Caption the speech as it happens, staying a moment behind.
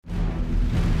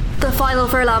The Final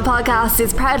Furlong podcast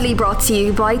is proudly brought to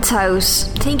you by Tote.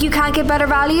 Think you can't get better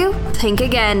value? Think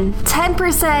again.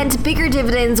 10% bigger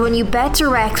dividends when you bet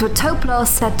direct with Tote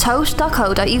Plus at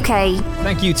tote.co.uk.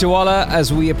 Thank you to Ola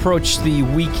as we approach the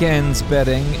weekend's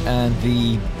betting and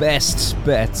the best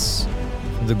bets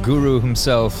from the guru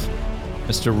himself,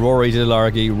 Mr. Rory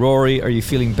Delargy. Rory, are you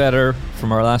feeling better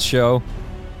from our last show?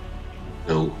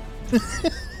 No.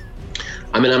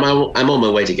 I mean, I'm on my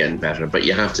way to getting better, but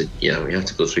you have to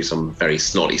go through some very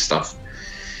snotty stuff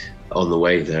on the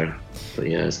way there. But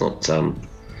yeah, it's not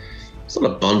a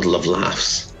bundle of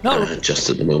laughs just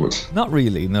at the moment. Not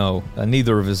really, no.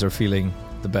 Neither of us are feeling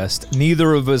the best.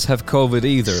 Neither of us have COVID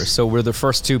either, so we're the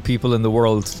first two people in the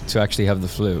world to actually have the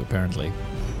flu, apparently.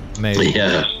 Amazing.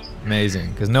 Yeah.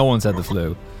 Amazing, because no one's had the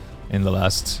flu in the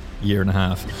last year and a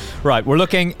half. Right, we're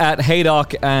looking at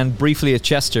Haydock and briefly at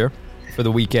Chester for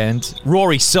the weekend.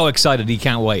 Rory's so excited he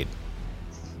can't wait.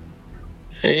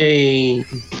 Hey.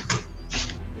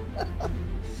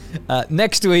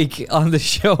 Next week on the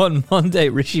show on Monday,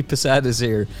 Rishi Pasad is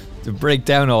here to break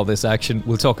down all this action.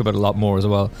 We'll talk about a lot more as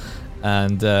well.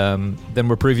 And then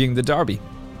we're previewing the Derby.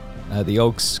 The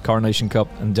Oaks, Coronation Cup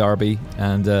and Derby,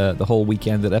 and the whole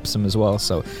weekend at Epsom as well.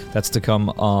 So that's to come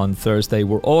on Thursday.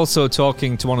 We're also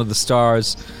talking to one of the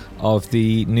stars of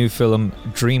the new film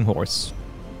Dream Horse,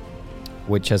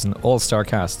 which has an all-star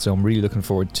cast, so I'm really looking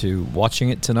forward to watching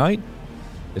it tonight.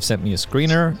 They've sent me a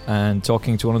screener and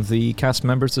talking to one of the cast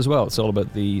members as well. It's all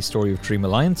about the story of Dream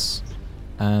Alliance,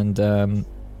 and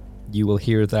you will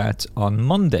hear that on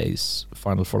Monday's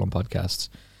Final Furlong podcast,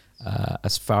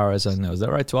 as far as I know. Is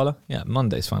that right, Tuala? Yeah,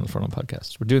 Monday's Final Furlong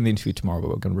podcast. We're doing the interview tomorrow, but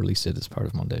we're going to release it as part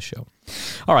of Monday's show.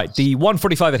 All right, the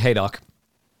 145 at Haydock.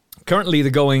 Currently,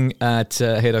 the going at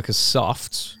Haydock is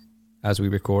soft as we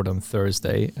record on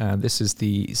Thursday. This is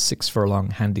the 6 furlong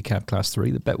handicap class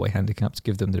 3, the Betway handicaps,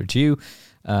 give them their due.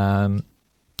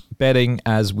 Betting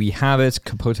as we have it,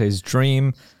 Capote's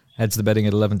Dream heads the betting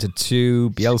at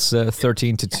 11-2, Bielsa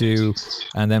 13-2,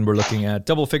 and then we're looking at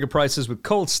double figure prices with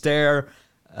Cold Stare,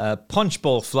 Punch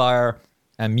Bowl Flyer,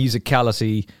 and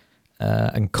Musicality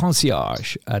and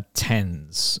Concierge at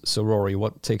 10s. So Rory,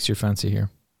 what takes your fancy here?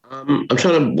 I'm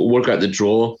trying to work out the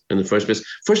draw in the first place.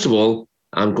 First of all,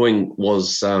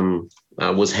 was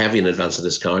heavy in advance of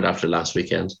this card after last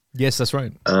weekend. Yes, that's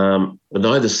right. But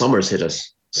now the summer's hit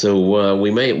us, so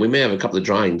we may have a couple of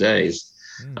drying days,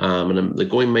 and the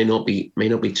going may not be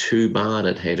too bad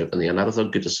at Haydock in the end. I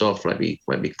thought good to soft might be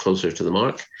closer to the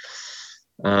mark,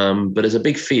 but it's a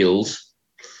big field,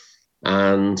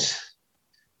 and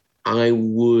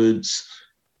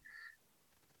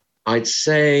I'd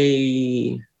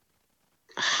say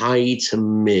high to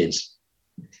mid.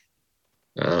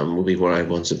 Will be where I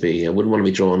want to be. I wouldn't want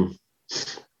to be drawn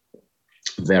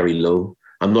very low.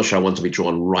 I'm not sure I want to be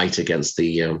drawn right against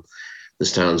the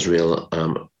stands rail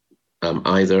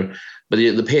either. But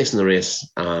the pace in the race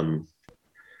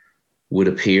would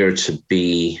appear to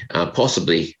be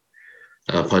possibly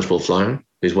Punch Bowl Flyer,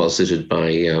 who's well suited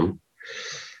by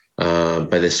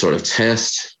this sort of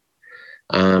test,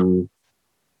 and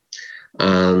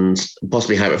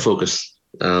possibly Hyper Focus,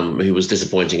 who was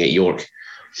disappointing at York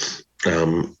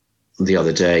the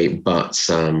other day, but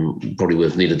probably would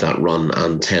have needed that run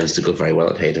and tends to go very well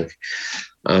at Haydock.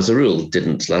 As a rule,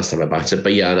 didn't last time I backed it,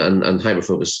 but yeah, and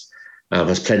Hyperfocus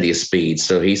has plenty of speed,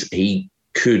 so he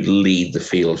could lead the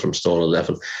field from stall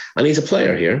 11, and he's a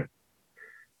player here.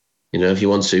 You know, if you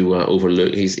want to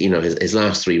overlook, his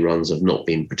last 3 runs have not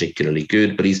been particularly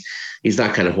good, but he's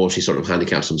that kind of horse. He sort of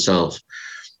handicaps himself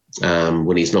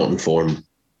when he's not in form.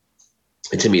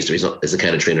 And Tim Easter is the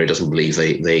kind of trainer who doesn't believe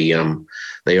they earn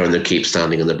their keep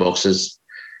standing in their boxes,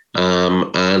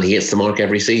 and he hits the mark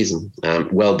every season.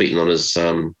 Well beaten on his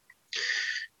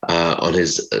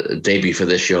debut for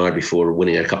this yard before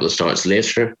winning a couple of starts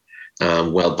later.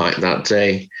 Well back that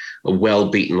day. Well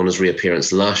beaten on his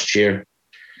reappearance last year.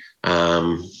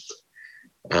 But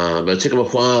it took him a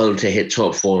while to hit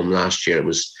top form last year.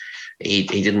 He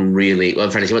didn't really. Well,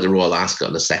 in fairness, he went to Royal Ascot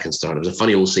in the second start. It was a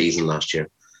funny old season last year.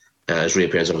 His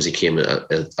reappearance obviously came at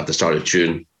the start of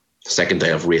June, second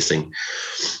day of racing,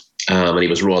 and he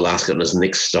was Royal Ascot in his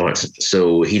next start.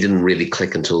 So he didn't really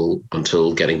click until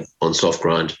getting on soft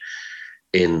ground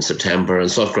in September,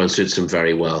 and soft ground suits him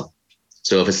very well.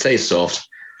 So if it stays soft,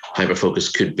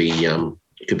 Hyperfocus could be a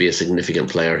significant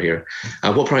player here.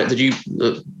 What price did you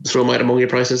throw him out among your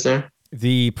prices there?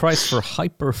 The price for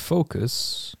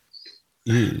Hyperfocus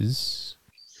is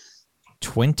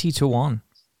 20-1.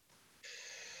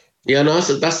 Yeah, no,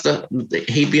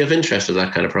 he'd be of interest at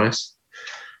that kind of price.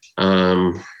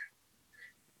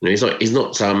 He's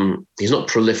not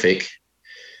prolific,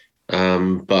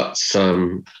 but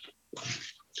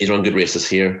He's run good races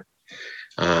here.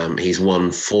 He's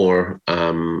won 4.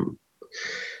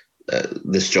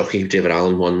 This jockey, David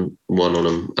Allen, won on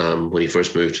him when he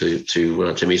first moved to East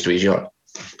York.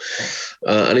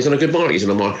 And he's on a good mark. He's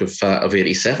on a mark of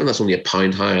 87. That's only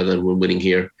 £1 higher than when winning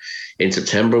here in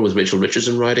September with Rachel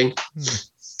Richardson riding.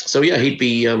 So yeah, he'd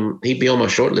be on my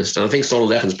shortlist. And I think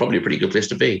Solid Effin is probably a pretty good place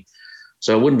to be.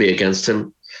 So I wouldn't be against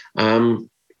him.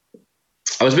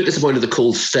 I was a bit disappointed that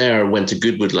Cold Stare went to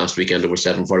Goodwood last weekend over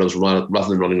 7 furlongs rather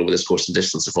than running over this course and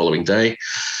distance the following day.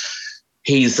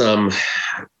 He's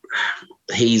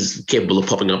capable of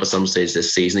popping up at some stage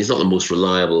this season. He's not the most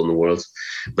reliable in the world,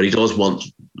 but he does want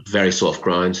very soft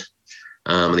ground.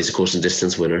 And he's a course and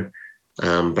distance winner.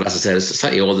 But as I said, it's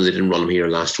slightly odd that they didn't run him here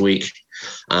last week.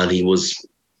 And he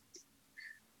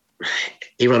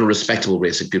ran a respectable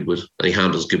race at Goodwood, and he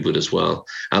handles Goodwood as well.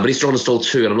 But he's drawn a stall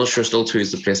 2, and I'm not sure stall 2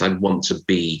 is the place I'd want to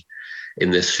be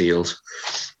in this field.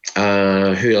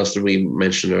 Who else did we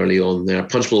mention early on there?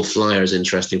 Punchbowl Flyer is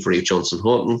interesting for Eve Johnson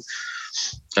Houghton.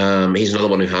 He's another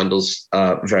one who handles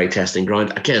very testing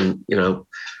ground. Again,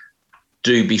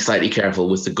 do be slightly careful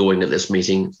with the going at this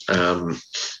meeting.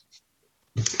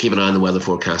 Keep an eye on the weather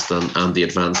forecast and the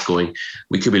advance going.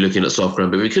 We could be looking at soft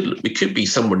ground, but we could be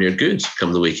somewhere near good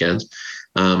come the weekend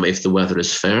if the weather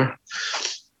is fair.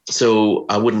 So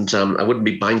I wouldn't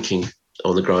be banking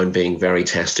on the ground being very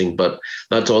testing, but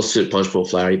that does suit Punchbowl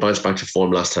Flyer. He bounced back to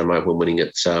form last time out when winning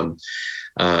at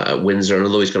Windsor, and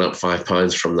although he's gone up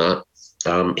 £5 from that,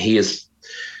 he is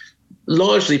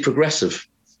largely progressive.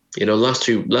 Last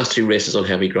two races on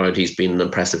heavy ground, he's been an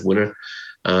impressive winner.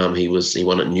 He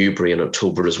won at Newbury in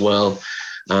October as well,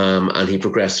 and he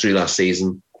progressed through last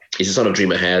season. He's just on a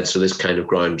dream ahead, so this kind of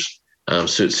ground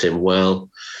suits him well.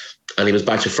 And he was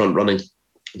back to front running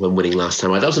when winning last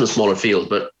time. That was in a smaller field,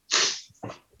 but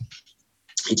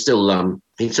he'd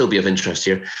still be of interest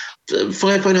here.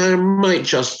 5 point higher might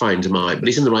just find him out, but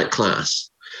he's in the right class.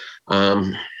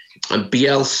 And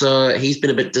Bielsa, he's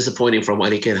been a bit disappointing for a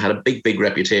while. He had a big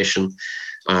reputation.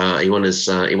 He won his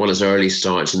early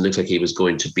starts and looked like he was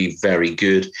going to be very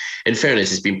good. In fairness,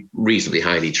 he's been reasonably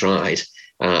highly tried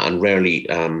and rarely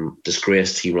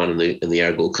disgraced. He ran in the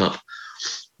Air Gold Cup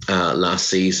last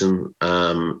season.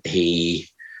 He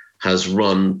has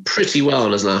run pretty well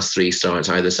on his last 3 starts,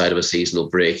 either side of a seasonal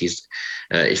break. He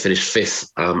finished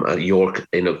 5th at York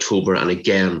in October, and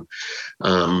again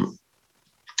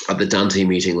at the Dante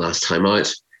meeting last time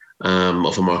out,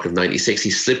 off a mark of 96. He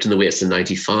slipped in the weights to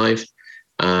 95.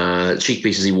 Cheek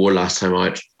pieces he wore last time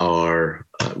out are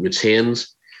retained,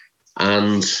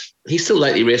 and he's still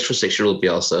lightly raced for 6-year-old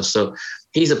Bielsa. So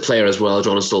he's a player as well,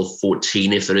 drawn a stall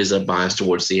 14 if there is a bias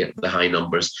towards the high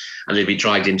numbers, and he'll be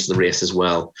dragged into the race as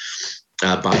well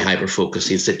by hyper-focus.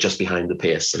 He'll sit just behind the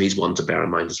pace, so he's one to bear in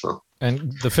mind as well.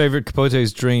 And the favourite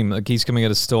Capote's Dream, like he's coming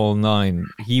out of stall 9.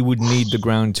 He would need the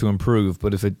ground to improve,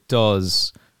 but if it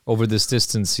does, over this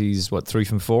distance, he's 3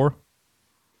 from 4?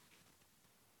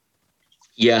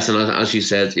 Yes, and as you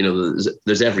said,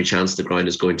 there's every chance the ground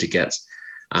is going to get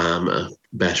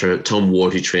better. Tom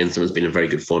Ward, who trains him, has been in very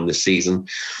good form this season.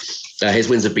 His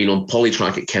wins have been on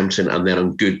polytrack at Kempton and then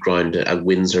on good ground at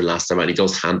Windsor last time out. He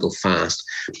does handle fast,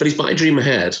 but he's by a dream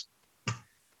ahead.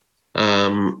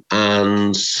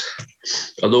 And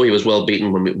although he was well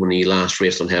beaten when he last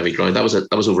raced on heavy ground, that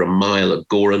was over a mile at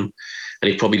Goran,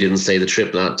 and he probably didn't stay the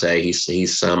trip that day. He's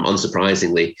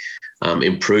unsurprisingly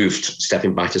improved,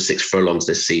 stepping back to 6 furlongs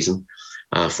this season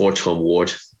for Tom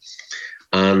Ward.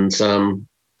 And I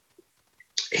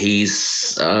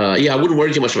wouldn't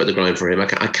worry too much about the ground for him.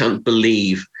 I can't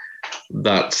believe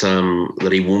that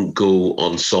he won't go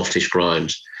on softish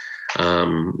ground.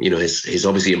 He's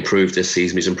obviously improved this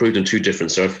season. He's improved on 2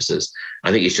 different surfaces. I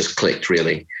think he's just clicked,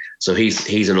 really. So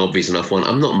he's an obvious enough one.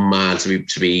 I'm not mad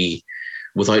to be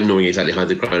without knowing exactly how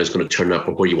the ground is going to turn up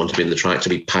or where you want to be in the track, to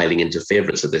be piling into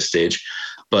favourites at this stage.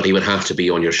 But he would have to be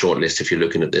on your shortlist if you're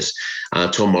looking at this.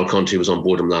 Tom Marconti was on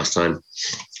board him last time.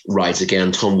 Rides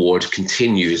again. Tom Ward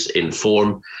continues in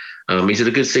form. He's had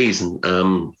a good season.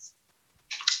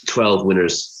 12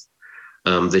 winners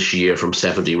this year from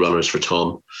 70 runners for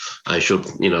Tom. There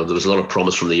was a lot of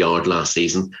promise from the yard last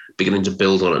season, beginning to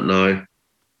build on it now.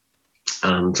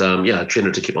 And a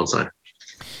trainer to keep on side.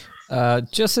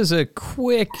 Just as a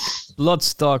quick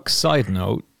bloodstock side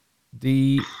note,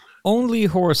 the only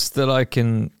horse that I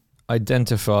can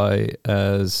identify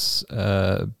as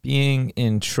being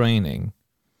in training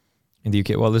in the UK,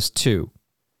 well, there's 2.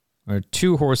 There are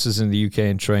 2 horses in the UK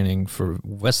in training for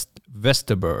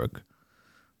Vesterberg,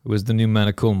 who is the new man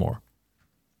at Coolmore,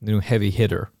 the new heavy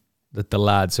hitter that the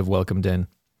lads have welcomed in,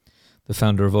 the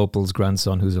founder of Opal's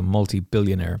grandson, who's a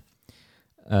multi-billionaire.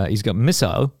 He's got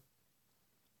Missile,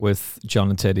 with John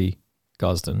and Teddy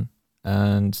Gosden,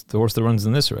 and the horse that runs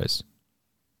in this race,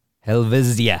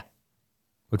 Helvetia,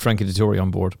 with Frankie Dettori on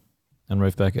board and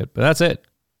Rafe Beckett. But that's it.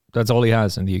 That's all he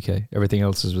has in the UK. Everything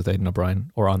else is with Aidan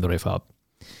O'Brien or Andre Fab.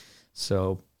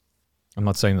 So I'm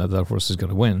not saying that horse is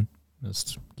going to win.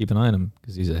 Just keep an eye on him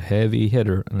because he's a heavy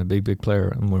hitter and a big player,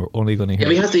 and we're only going to hear.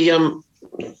 He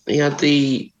had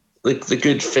the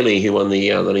good filly who won the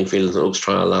Lenningfield Oaks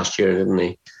trial last year, didn't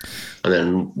he? And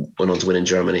then went on to win in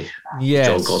Germany. Yes.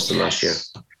 John Coston last year.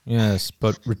 Yes,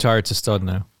 but retired to stud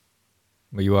now.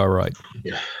 But you are right.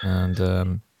 Yeah.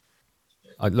 And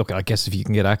I guess if you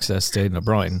can get access to Aidan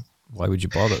O'Brien, why would you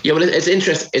bother? Yeah, well, it's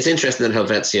interesting that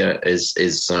Helvetia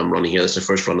is running here. That's the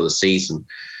first run of the season,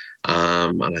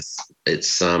 and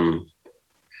it's an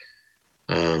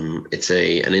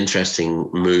interesting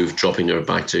move, dropping her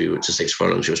back to 6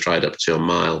 furlongs. She was tried up to a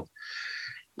mile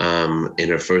in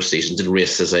her first season. Did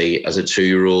race as a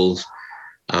 2-year-old.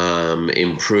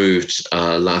 Improved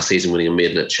last season, winning a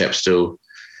maiden at Chepstow,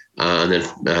 and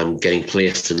then getting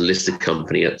placed in listed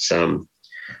company at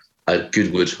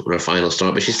Goodwood on her final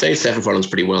start. But she stayed 7 furlongs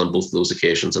pretty well on both of those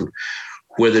occasions. And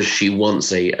whether she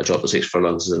wants a drop to 6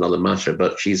 furlongs is another matter.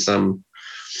 But she's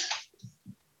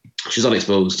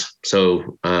unexposed,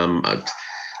 so I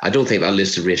don't think that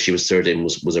listed race she was third in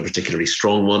was a particularly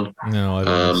strong one. No, I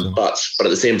don't think so. But at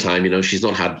the same time, she's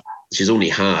only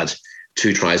had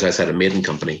 2 tries outside of maiden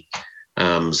company,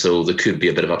 so there could be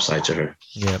a bit of upside to her.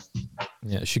 Yeah,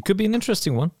 she could be an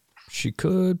interesting one.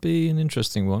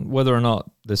 Whether or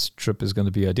not this trip is going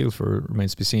to be ideal for her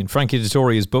remains to be seen. Frankie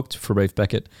Dettori is booked for Rafe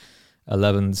Beckett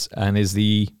 11s and is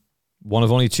the one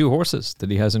of only 2 horses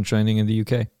that he has in training in the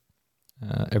UK.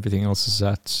 Everything else is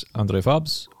at Andre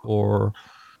Fab's or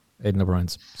Aidan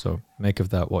O'Brien's. So make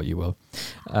of that what you will.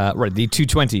 Right, the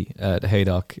 220 at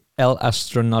Haydock. El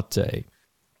Astronaute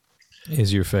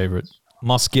is your favourite.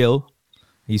 Moskill,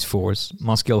 he's 4s.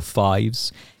 Moskill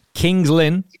 5s. King's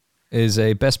Lynn is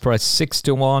a best price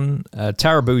 6-1.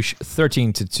 Tarabouche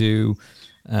 13-2.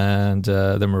 And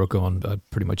then we're going at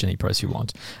pretty much any price you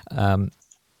want.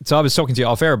 So I was talking to you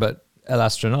off air, but El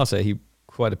Astronaute, he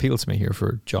quite appealed to me here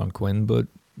for John Quinn, but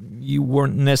you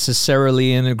weren't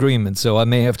necessarily in agreement, so I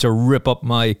may have to rip up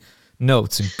my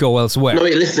notes and go elsewhere. No,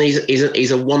 listen,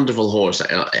 he's a wonderful horse,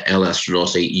 El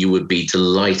Astronaute. You would be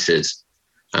delighted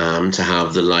to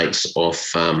have the likes of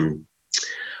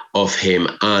him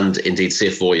and indeed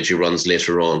Safe Voyage, who runs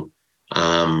later on,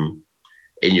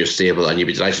 in your stable, and you'd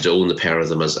be delighted to own the pair of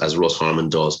them as Ross Harmon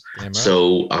does. Right.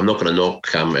 So I'm not going to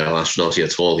knock El Astronaute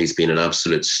at all. He's been an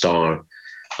absolute star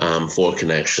for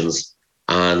Connections,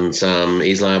 and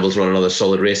he's liable to run another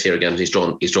solid race here again. He's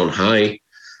drawn high.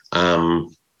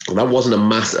 That wasn't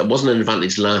an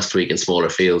advantage last week in smaller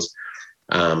fields,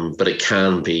 but it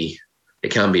can be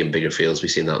in bigger fields.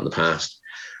 We've seen that in the past.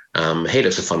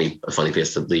 Haydock's a funny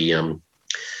place to be.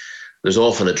 There's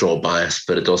often a draw bias,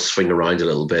 but it does swing around a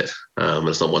little bit, and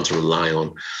it's not one to rely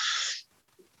on.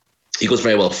 He goes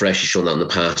very well fresh. He's shown that in the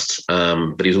past,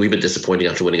 but he was a wee bit disappointing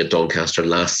after winning at Doncaster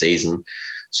last season.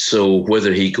 So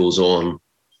whether he goes on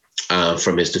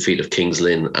from his defeat of King's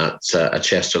Lynn at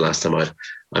Chester last time out,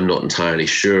 I'm not entirely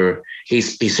sure.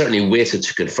 He's certainly waited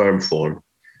to confirm form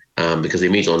because they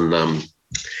meet on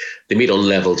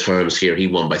level terms here. He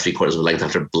won by 3/4 of a length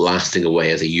after blasting away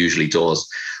as he usually does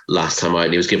last time out,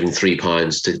 and he was given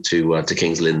 £3 to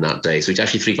King's Lynn that day. So he's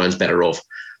actually £3 better off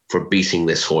for beating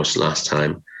this horse last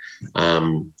time.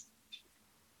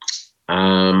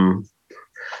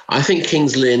 I think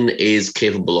King's Lynn is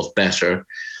capable of better.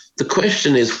 The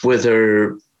question is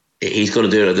whether he's going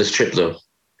to do it at this trip, though.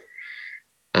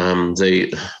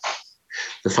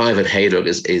 The 5 at Haydock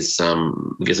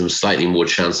gives him slightly more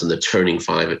chance than the turning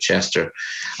 5 at Chester.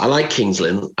 I like King's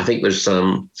Lynn. I think there's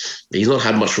he's not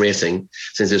had much racing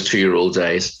since his 2-year-old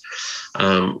days,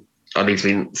 and he's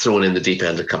been thrown in the deep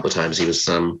end a couple of times. He was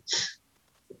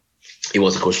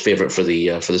of course favourite for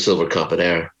the Silver Cup at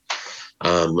Ayr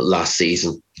last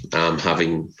season,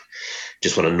 having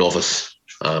just won a novice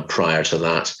prior to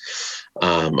that.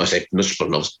 I say just won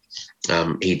a novice.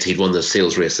 He'd won the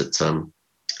sales race at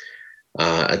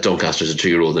Doncaster as a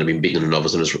 2-year-old and had been beaten in a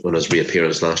novice on his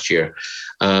reappearance last year.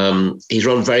 He's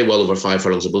run very well over 5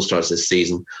 furlongs at both starts this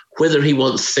season. Whether he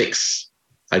wants 6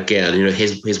 again,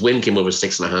 his win came over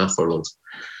 6.5 furlongs,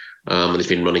 and he's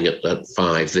been running at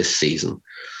 5 this season.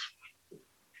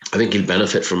 I think he'll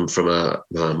benefit from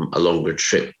a longer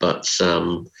trip, but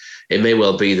it may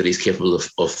well be that he's capable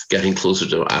of getting closer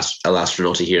to El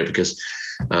Astronaute here because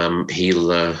I think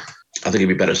he'll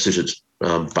be better suited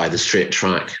by the straight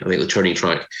track. I think the turning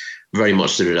track very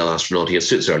much suited El Astronaute. It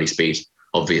suits early speed,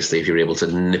 obviously, if you're able to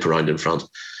nip around in front.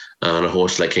 And a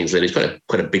horse like King's Lynn, he's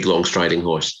quite a big, long striding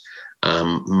horse,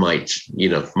 might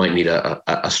need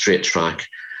a straight track,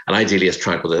 and ideally a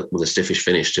track with a stiffish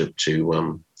finish to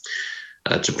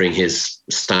bring his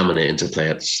stamina into play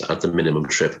at the minimum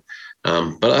trip.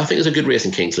 But I think it's a good race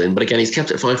in King's Lynn. But again, he's kept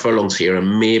it 5 furlongs here,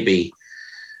 and maybe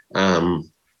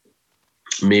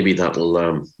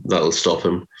that'll stop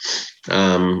him.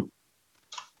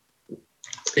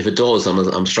 If it does,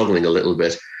 I'm struggling a little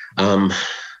bit.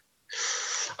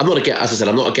 I'm not against, as I said,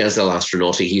 I'm not against El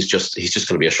Astronauti. He's just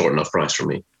going to be a short enough price for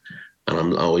me, and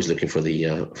I'm always looking for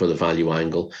the value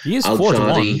angle. He is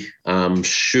 4-1.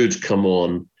 Should come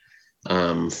on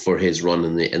for his run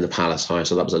in the Palace High,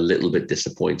 so that was a little bit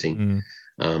disappointing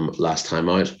last time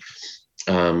out.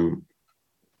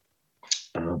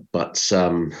 But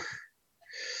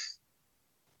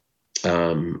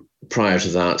prior to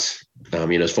that,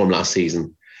 his form last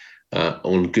season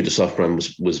on good to soft ground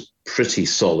was pretty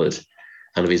solid.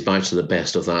 And if he's back to the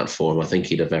best of that form, I think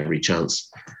he'd have every chance.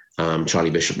 Charlie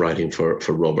Bishop riding for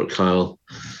Robert Kyle.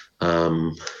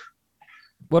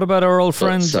 What about our old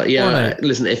friend?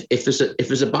 Listen, if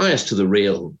there's a bias to the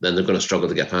rail, then they're going to struggle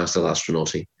to get past El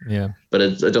Astronauti. Yeah, but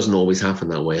it doesn't always happen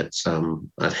that way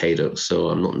at Haydock, so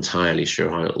I'm not entirely sure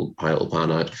how it'll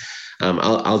pan out.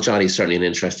 Al Jadi's certainly an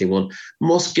interesting one.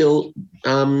 Mossgill,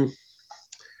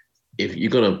 if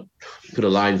you're going to put a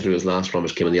line through his last run,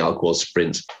 which came in the Alcohol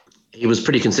Sprint, he was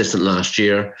pretty consistent last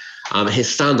year. His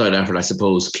standout effort, I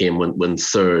suppose, came when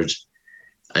third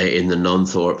in the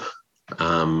Nunthorpe.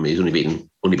 He's only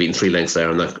beaten 3 lengths there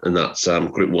in that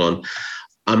Group 1.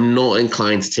 I'm not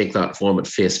inclined to take that form at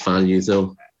face value,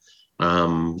 though.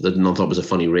 The Nunthorpe was a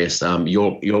funny race.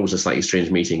 York was a slightly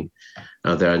strange meeting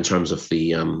there in terms of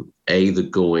the A, the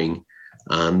going,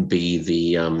 and B,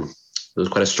 there was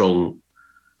quite a strong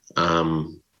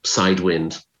side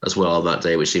wind as well that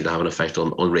day, which seemed to have an effect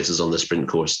on races on the sprint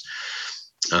course.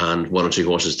 And 1 or 2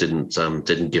 horses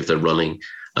didn't give their running.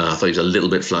 I thought he was a little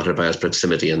bit flattered by his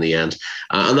proximity in the end.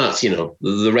 And that's,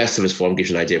 the rest of his form gives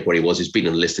you an idea of where he was. He's been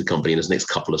in a listed company in his next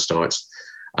couple of starts.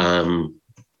 It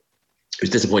was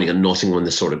disappointing at Nottingham on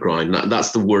this sort of ground.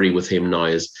 That's the worry with him now,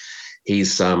 is he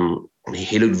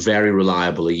looked very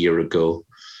reliable a year ago,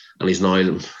 and he's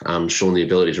now shown the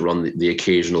ability to run the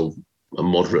occasional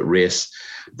moderate race.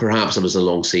 Perhaps it was a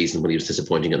long season when he was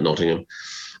disappointing at Nottingham.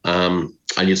 And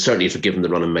you'd certainly forgive him the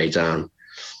run in Maidan.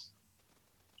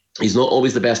 He's not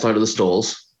always the best out of the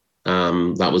stalls.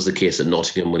 That was the case at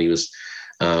Nottingham when he was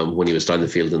down the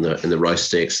field in the Rouse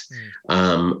Stakes.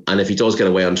 And if he does get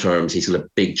away on terms, he's got a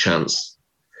big chance.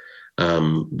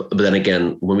 But then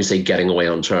again, when we say getting away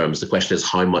on terms, the question is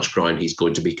how much ground he's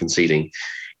going to be conceding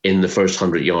in the first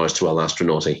 100 yards to El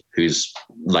Astronauti, who's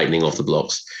lightning off the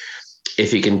blocks.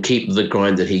 If he can keep the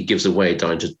ground that he gives away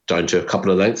down to a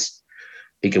couple of lengths,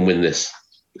 he can win this.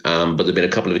 But there've been a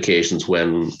couple of occasions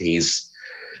when he's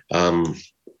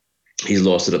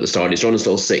lost it at the start. He's run in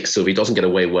stall 6, so if he doesn't get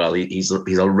away well, he's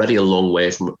already a long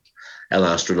way from El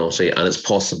Astronauti, and it's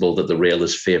possible that the rail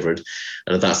is favoured.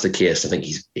 And if that's the case, I think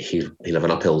he'll have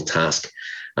an uphill task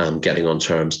getting on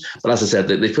terms. But as I said,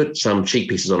 they put some cheek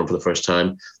pieces on him for the first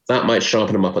time. That might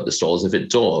sharpen him up at the stalls. If it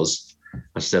does, as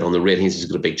I said, on the ratings, he's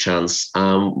got a big chance.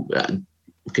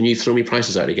 Can you throw me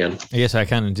prices out again? Yes, I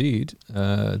can indeed.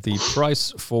 The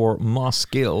price for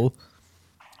Mossgill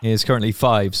is currently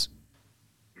 5s.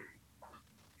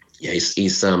 Yeah,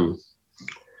 he's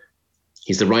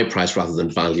the right price rather than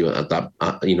value at that.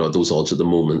 Those odds at the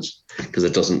moment, because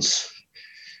it doesn't.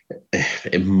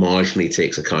 It marginally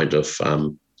takes account of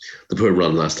the poor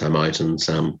run last time out and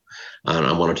 1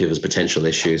 or 2 of his potential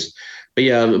issues. But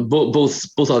yeah, both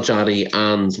Al Jadi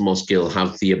and Mossgill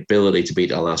have the ability to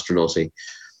beat El Astronauti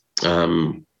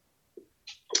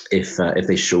if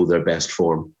they show their best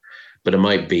form. But it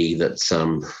might be that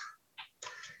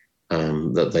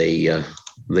that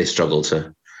they struggle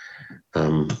to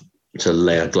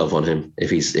lay a glove on him if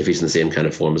he's in the same kind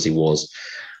of form as he was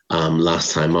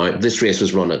last time out. This race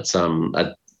was run at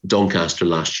Doncaster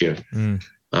last year when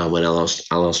El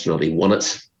Astronauti won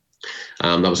it.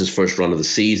 That was his first run of the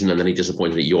season, and then he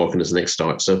disappointed at York in his next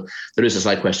start. So there is a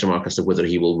slight question mark as to whether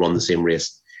he will run the same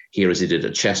race here as he did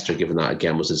at Chester, given that,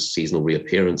 again, was his seasonal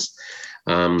reappearance.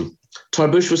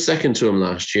 Tarbush was second to him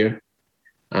last year,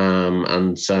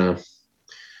 and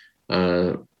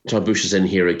Tarbush is in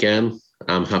here again,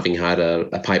 having had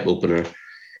a pipe opener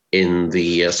in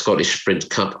the Scottish Sprint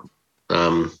Cup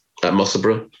at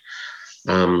Musselburgh.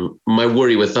 My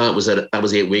worry with that was that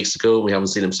was 8 weeks ago. We haven't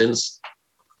seen him since.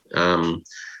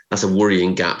 That's a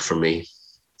worrying gap for me.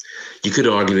 You could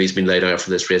argue he's been laid out for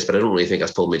this race, but I don't really think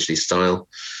that's Paul Midgley's style.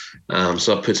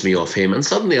 So that puts me off him. And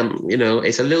suddenly,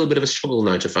 it's a little bit of a struggle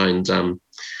now to find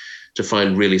to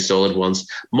find really solid ones.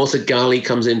 Mottegali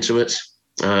comes into it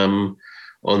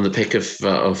on the pick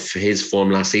of his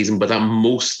form last season, but that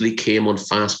mostly came on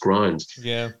fast ground.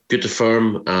 Yeah. Good to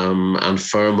firm, and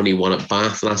firm when he won at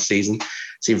Bath last season.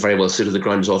 Seemed very well suited. The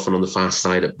ground is often on the fast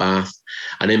side at Bath.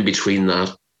 And in between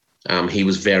that, he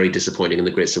was very disappointing in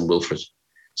the Great St Wilfrid.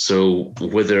 So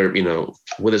whether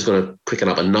it's going to quicken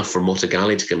up enough for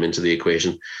Mottegali to come into the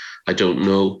equation, I don't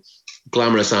know.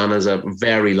 Glamorous Anna is a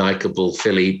very likeable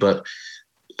filly, but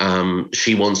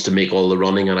she wants to make all the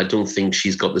running, and I don't think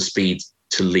she's got the speed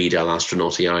to lead El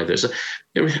Astronauti either. So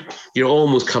you're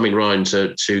almost coming round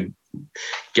to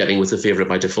getting with the favourite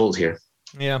by default here.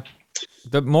 Yeah.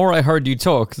 The more I heard you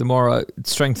talk, the more it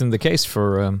strengthened the case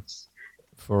for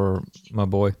my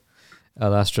boy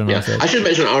El Astronauti. Yeah. I should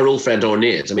mention our old friend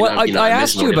Ornate. I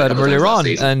asked you about him earlier on,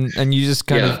 and you just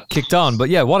kind of kicked on. But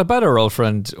yeah, what about our old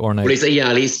friend Ornate?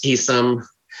 Well, he's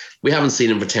we haven't seen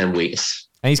him for 10 weeks,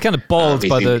 and he's kind of bald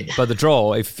by the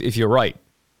draw. If you're right,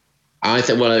 I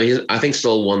think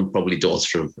Stall 1 probably does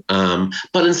for him.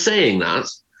 But in saying that,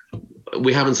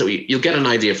 we haven't. So you'll get an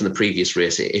idea from the previous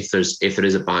race if there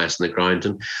is a bias in the ground,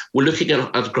 and we're looking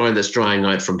at ground that's drying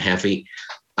out from heavy.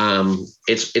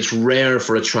 It's rare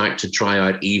for a track to dry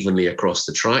out evenly across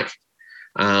the track,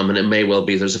 and it may well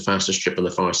be there's a faster strip on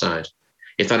the far side.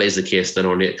 If that is the case, then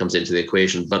Ornate comes into the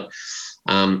equation. But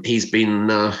he's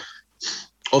been off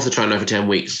the track now for 10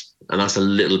 weeks, and that's a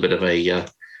little bit of a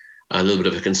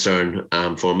concern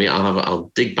for me.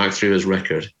 I'll dig back through his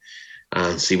record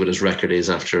and see what his record is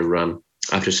after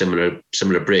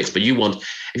similar breaks. But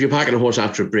if you're backing a horse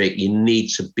after a break, you need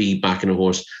to be backing a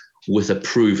horse with a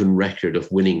proven record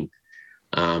of winning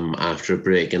after a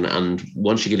break. And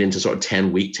once you get into sort of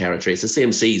 10-week territory, it's the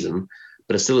same season,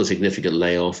 but it's still a significant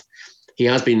layoff. He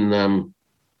has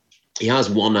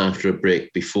won after a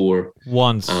break before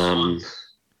once,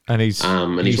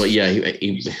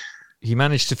 he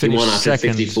managed to finish he won after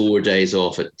second. 54 days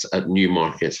off at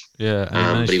Newmarket. Yeah, and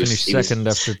he managed to finish second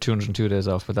after 202 days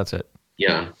off, but that's it.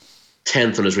 Yeah.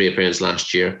 10th on his reappearance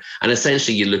last year. And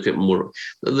essentially you look at more,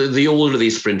 the older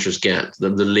these sprinters get, the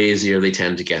lazier they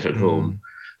tend to get at home,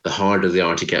 the harder they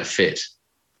are to get fit.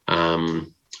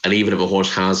 And even if a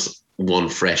horse has won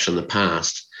fresh in the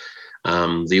past,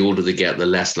 the older they get, the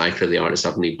less likely they are to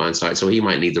suddenly bounce out. So he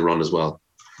might need the run as well.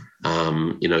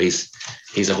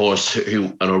 He's a horse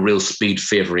who on a real speed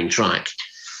favouring track,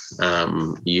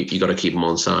 you got to keep him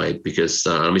on side because,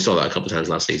 and we saw that a couple of times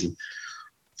last season.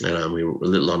 And we were a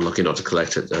little unlucky not to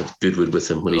collect it at Goodwood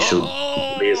with him when he showed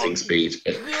amazing speed.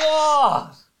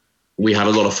 We had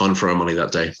a lot of fun for our money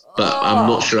that day, but I'm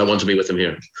not sure I want to be with him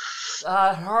here.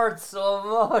 That hurts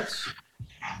so much.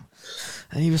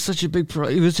 And he was such a big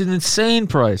price. He was an insane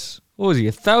price. What was he,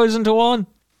 1,000 to 1?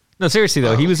 No, seriously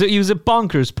though, he was a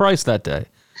bonkers price that day.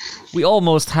 We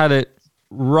almost had it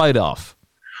right off.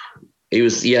 He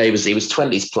was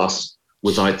 20s plus.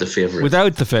 Without the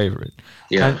favourite.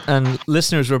 Yeah. And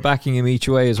listeners were backing him each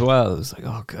way as well. It was like,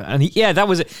 oh, God. And that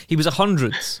was it. He was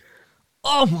 100s.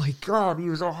 Oh, my God.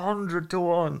 He was 100 to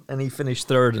 1. And he finished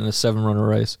third in a 7-runner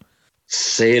race.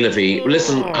 Say la vie.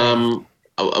 Listen,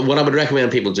 what I would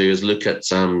recommend people do is look at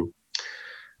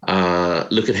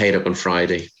Haydock on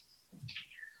Friday.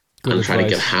 Good and advice. Try to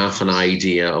get half an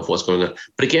idea of what's going on.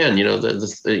 But again,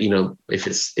 if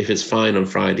it's fine on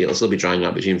Friday, it'll still be drying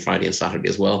out between Friday and Saturday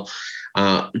as well.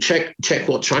 Check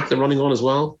what track they're running on as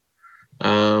well.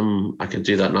 I can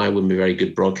do that now. It wouldn't be very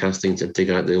good broadcasting to dig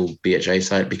out the old BHA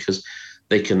site because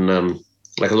they can,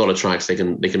 like a lot of tracks, they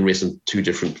can race in two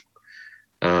different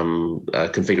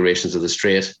configurations of the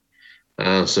straight.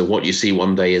 So what you see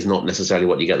one day is not necessarily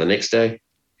what you get the next day.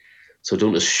 So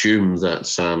don't assume that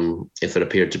if there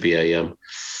appeared to be a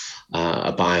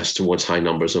bias towards high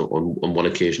numbers on one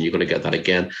occasion, you're going to get that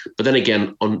again. But then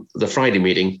again, on the Friday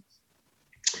meeting,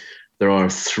 there are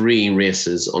 3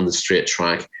 races on the straight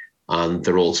track, and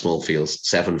they're all small fields,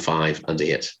 7, 5, and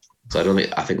 8. So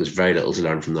I think there's very little to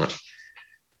learn from that.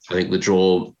 I think the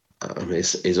draw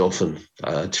is often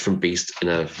a different beast in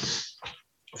a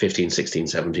 15, 16,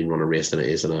 17 runner race than it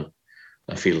is in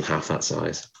a field half that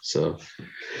size. So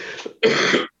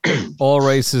all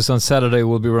races on Saturday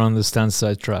will be run the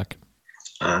standside track.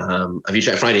 Have you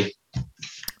checked Friday?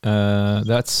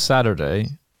 That's Saturday.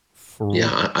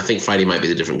 Yeah, I think Friday might be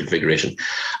the different configuration.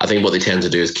 I think what they tend to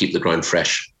do is keep the ground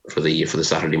fresh for the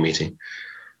Saturday meeting.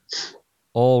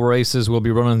 All races will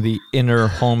be running the inner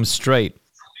home straight.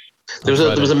 There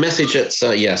was a message at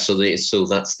So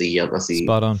that's the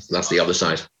spot on. That's the other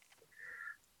side.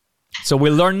 So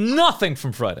we'll learn nothing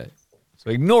from Friday. So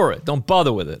ignore it. Don't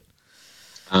bother with it.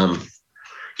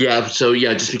 Yeah, so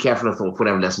just be careful of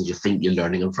whatever lessons you think you're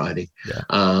learning on Friday. Yeah.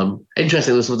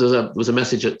 Interesting. There was a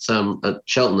message at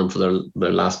Cheltenham for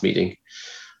their last meeting,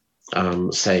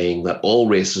 saying that all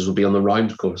races will be on the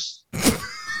round course,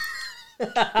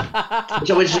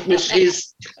 which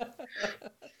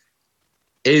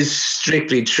is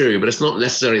strictly true, but it's not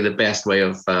necessarily the best way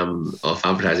of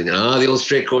advertising. The old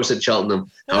straight course at Cheltenham.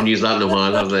 Haven't used that in a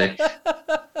while, have they?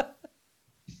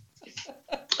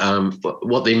 But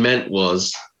what they meant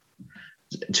was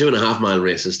 2.5 mile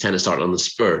races tend to start on the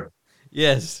spur.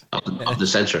 Yes. Of the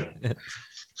centre.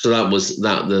 So that was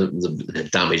the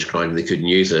damaged ground, they couldn't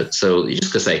use it. So you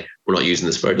just gotta say, we're not using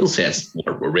the spur. Don't say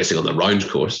we're racing on the round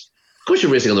course. Of course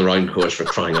you're racing on the round course, for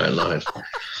crying out loud.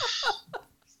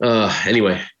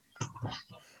 Anyway.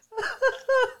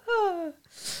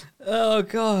 Oh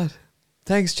God.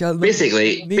 Thanks, John.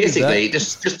 Basically,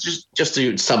 just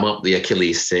to sum up the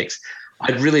Achilles 6,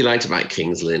 I'd really like to back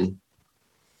Kings Lynn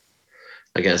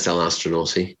against El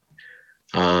Astronauti.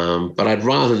 But I'd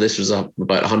rather this was up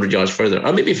about 100 yards further,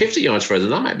 or maybe 50 yards further.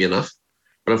 That might be enough.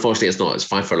 But unfortunately, it's not. It's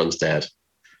 5 furlongs dead.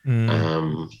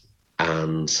 And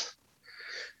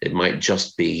it might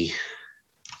just be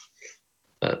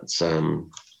that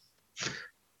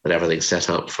everything's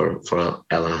set up for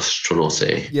El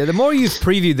Astronauti. Yeah, the more you've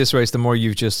previewed this race, the more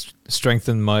you've just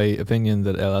strengthened my opinion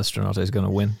that El Astronauti is going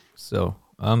to win. So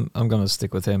I'm going to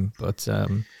stick with him. But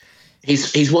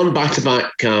he's won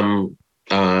back-to-back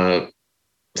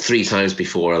 3 times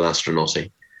before El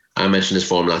Astronauti. I mentioned his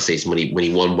form last season when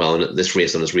he won well in this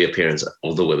race on his reappearance,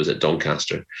 although it was at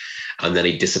Doncaster, and then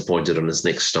he disappointed on his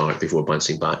next start before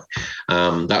bouncing back.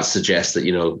 That suggests that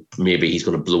maybe he's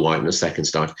going to blow out in the second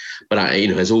start. But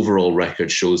his overall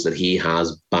record shows that he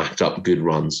has backed up good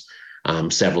runs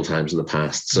several times in the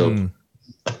past. So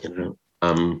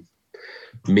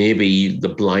maybe the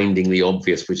blindingly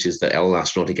obvious, which is that El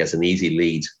Astronauti gets an easy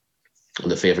lead on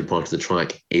the favoured part of the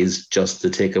track, is just the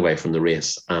takeaway from the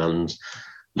race, and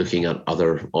looking at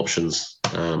other options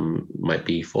might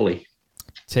be folly.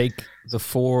 Take the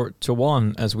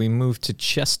 4-1 as we move to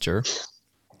Chester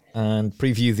and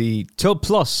preview the Tote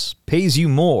Plus pays you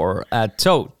more at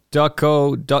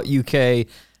tote.co.uk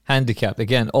handicap.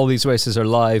 Again, all these races are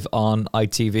live on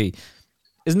ITV.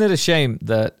 Isn't it a shame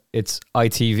that it's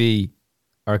ITV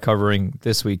are covering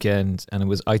this weekend and it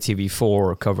was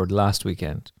ITV4 covered last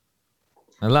weekend?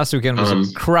 And last weekend was a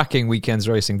cracking weekend's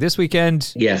racing. This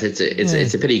weekend, yes, it's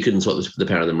a pity you couldn't swap the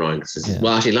pair of them round.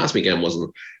 Well, actually, last weekend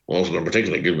wasn't a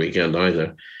particularly good weekend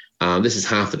either. This is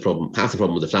half the problem. Half the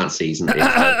problem with the flat season. We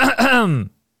had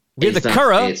the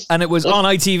Curragh, and it was on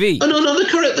ITV. Oh no, the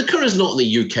Curragh is not in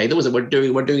the UK. We're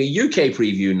doing a UK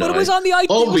preview now. But it was on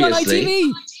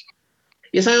ITV.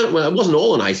 Yes, it wasn't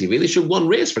all on ITV. They showed one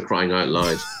race, for crying out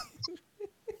loud.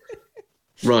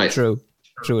 Right.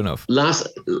 True enough.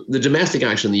 The domestic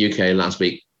action in the UK last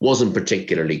week wasn't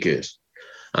particularly good.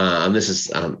 And this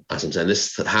is, as I'm saying,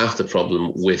 this is half the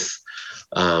problem with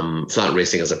flat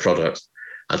racing as a product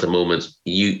at the moment.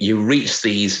 You reach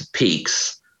these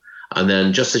peaks, and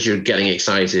then just as you're getting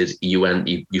excited,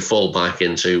 you fall back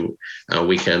into a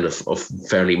weekend of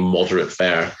fairly moderate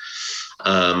fare.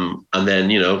 And then,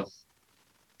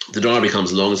 the Derby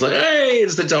comes along, it's like, hey,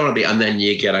 it's the Derby. And then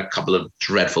you get a couple of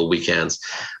dreadful weekends.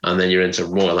 And then you're into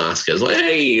Royal Ascot. It's like,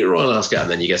 hey, Royal Ascot. And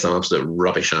then you get some absolute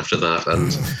rubbish after that.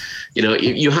 And,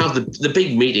 you have the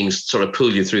big meetings sort of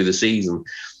pull you through the season.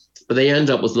 But they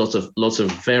end up with lots of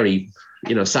very,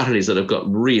 Saturdays that have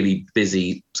got really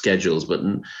busy schedules, but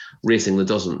racing that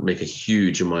doesn't make a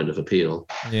huge amount of appeal.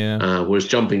 Yeah. Whereas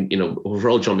jumping,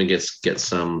 overall jumping gets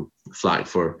flack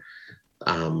for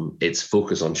its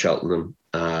focus on Cheltenham.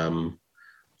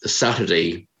 The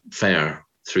Saturday fare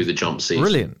through the jump season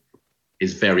brilliant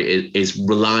is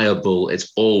reliable.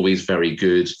 It's always very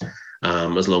good,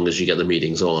 as long as you get the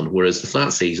meetings on. Whereas the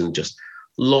flat season, just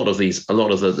a lot of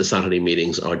the Saturday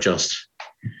meetings are just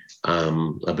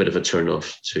a bit of a turn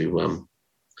off to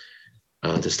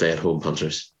stay at home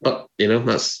punters. But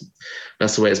that's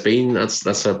the way it's been. That's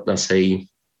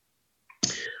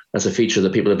a feature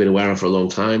that people have been aware of for a long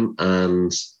time,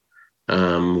 and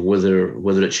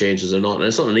whether it changes or not, and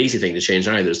it's not an easy thing to change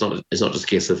either. It's not just a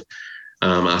case of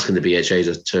asking the BHA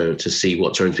to see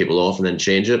what turns people off and then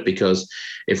change it, because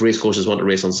if racecourses want to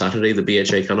race on Saturday, the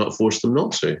BHA cannot force them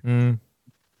not to.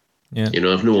 Yeah.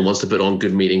 If no one wants to put on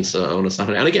good meetings on a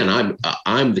Saturday, and again,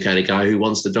 I'm the kind of guy who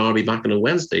wants the Derby back on a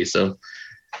Wednesday, so.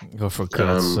 Oh, for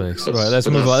God's sakes! Right, let's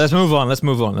move on.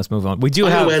 We do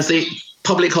have Wednesday,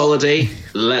 public holiday.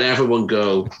 Let everyone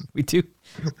go. We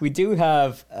do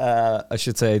have. I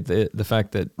should say the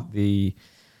fact that the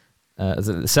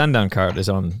Sandown card is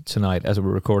on tonight as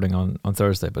we're recording on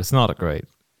Thursday, but it's not great.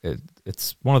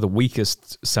 it's one of the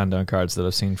weakest Sandown cards that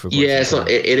I've seen for. Yeah, it's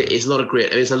not a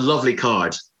great. It's a lovely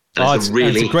card. It's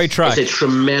a great track. It's a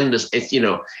tremendous. It's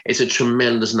a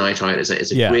tremendous night out. It's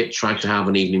a great track to have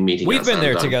an evening meeting. We've been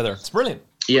there together. It's brilliant.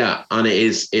 Yeah, and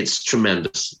it's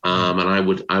tremendous. And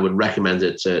I would recommend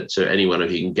it to anyone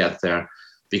if you can get there,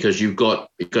 because you've got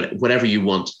whatever you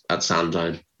want at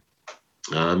Sandown.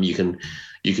 You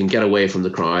can get away from the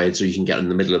crowds, or you can get in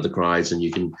the middle of the crowds, and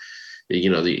you can,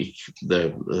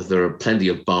 there are plenty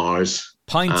of bars,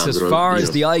 pints as far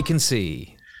as the eye can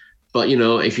see. But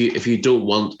if you don't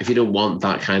want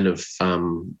that kind of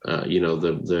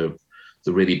the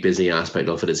really busy aspect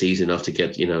of it, it's easy enough to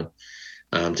get to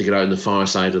get out on the far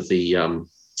side of the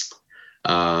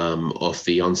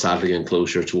on-Saturday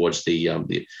enclosure towards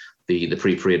the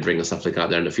pre-parade ring and stuff like that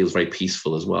there, and it feels very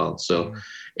peaceful as well. So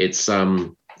it's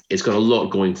got a lot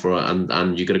going for it,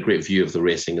 and you get a great view of the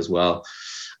racing as well.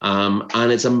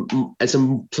 And it's a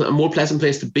more pleasant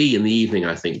place to be in the evening,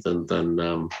 I think,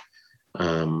 than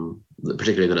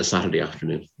particularly than a Saturday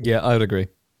afternoon. Yeah, I would agree.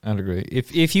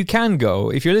 If you can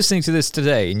go, if you're listening to this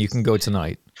today and you can go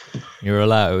tonight, you're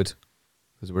allowed,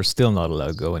 because we're still not allowed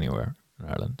to go anywhere in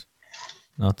Ireland.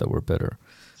 Not that we're bitter.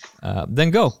 Then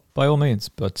go, by all means.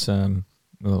 But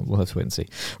we'll have to wait and see.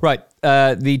 Right,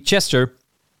 the Chester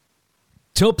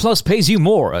Tote Plus pays you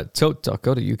more at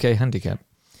tote.co.uk handicap.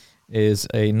 Is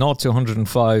a 0 to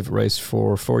 105 race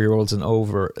for 4-year-olds and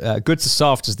over. Good to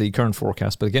soft is the current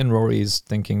forecast, but again, Rory is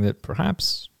thinking that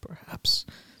perhaps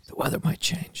the weather might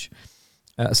change.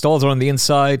 Stalls are on the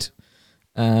inside,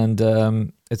 and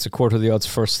it's a quarter of the odds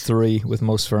first 3 with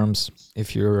most firms.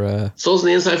 If you're stalls on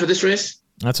the inside for this race,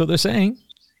 that's what they're saying.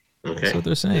 Okay, that's what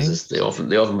they're saying. They often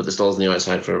put the stalls on the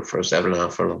outside for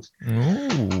 7.5 furlongs.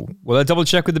 Oh, well, I double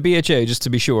check with the BHA just to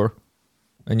be sure.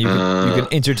 And you can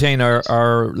entertain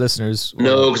our listeners.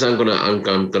 No, because I'm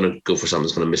gonna go for something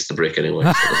that's gonna miss the break anyway.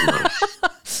 So it doesn't matter.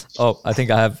 Oh, I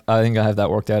think I have that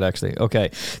worked out actually.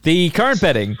 Okay, the current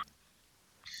betting.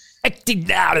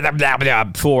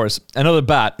 Fours, another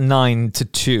bat 9 to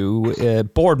 2.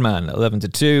 Boardman 11 to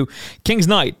 2. King's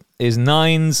Knight is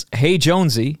 9s. Hey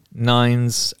Jonesy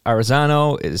 9s.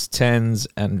 Arizano is 10s,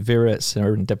 and Vera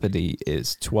Serendipity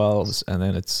is 12s, and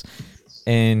then it's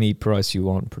any price you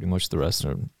want. Pretty much the rest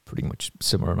are pretty much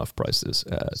similar enough prices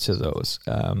to those.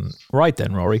 Right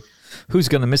then, Rory, who's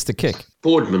going to miss the kick?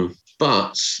 Boardman,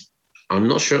 but I'm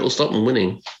not sure it'll stop him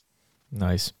winning.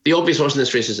 Nice. The obvious horse in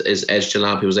this race is Edge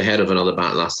Jalab, who was ahead of another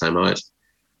bat last time out,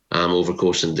 over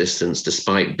course and distance,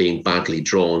 despite being badly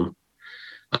drawn.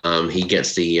 He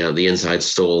gets the inside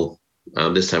stall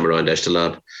this time around, Edge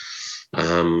Jalab.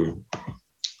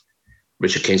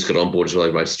 Richard King's got on board as well.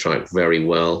 He rides the track very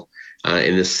well.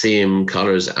 In the same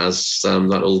colours as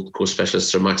that old course specialist,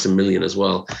 Sir Maximilian, as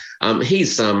well.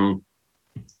 He's, you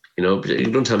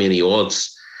don't tell me any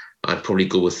odds. I'd probably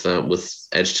go with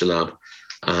Edge Jalab,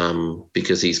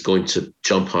 because he's going to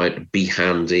jump out, be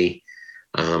handy.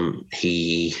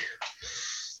 He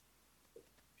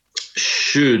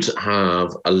should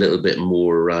have a little bit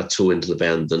more toe into the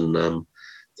bend than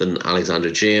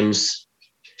Alexander James,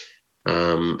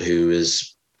 who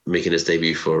is making his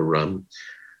debut for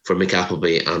Mick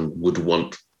Appleby and would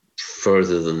want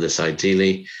further than this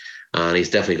ideally. And he's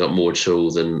definitely got more toe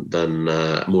than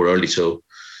more early toe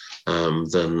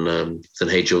than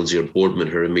Hey Jonesy or Boardman,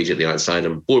 who are immediately outside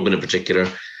him. Boardman in particular,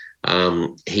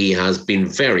 he has been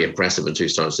very impressive in 2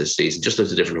 starts this season. Just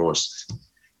looked at different horses.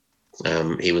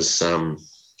 He was there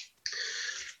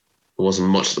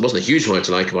wasn't a huge amount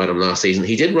to like about him last season.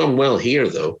 He did run well here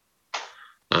though.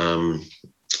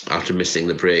 After missing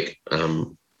the break,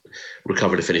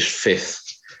 recovered to finish 5th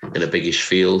in a biggish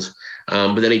field.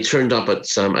 But then he turned up at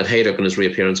Haydock on his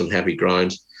reappearance on heavy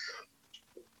ground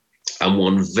and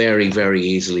won very, very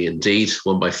easily indeed.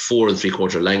 Won by 4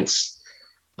 3/4 lengths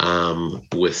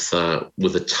with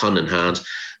a ton in hand.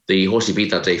 The horse he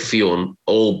beat that day, Fionn,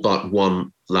 all but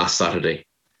won last Saturday.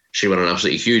 She ran an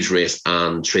absolutely huge race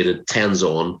and traded 10s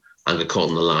on and got caught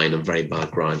on the line on very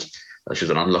bad ground. She was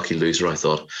an unlucky loser, I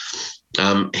thought.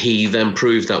 He then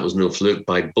proved that was no fluke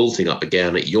by bolting up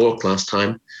again at York last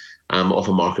time, off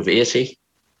a mark of 80.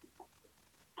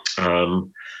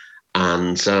 Again,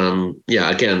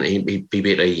 he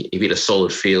beat a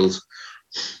solid field,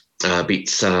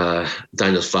 beat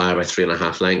Daniel's Flyer by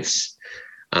 3.5 lengths,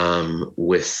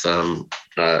 with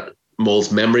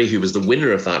Moll's Memory, who was the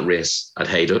winner of that race at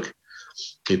Haydock,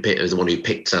 who was the one who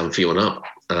picked Fionn up.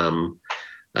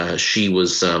 She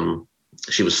was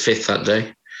 5th that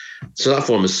day. So that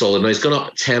form is solid. Now he's gone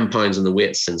up 10 pounds in the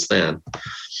weight since then.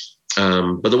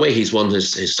 But the way he's won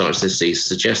his starts this season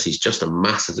suggests he's just a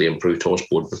massively improved horse,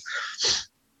 Boardman.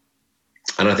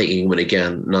 and I think he can win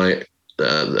again. Now,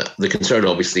 the concern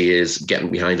obviously is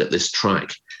getting behind at this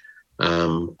track,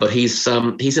 but he's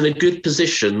in a good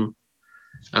position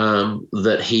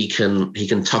that he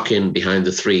can tuck in behind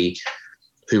the three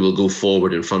who will go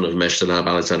forward in front of Meshtalab,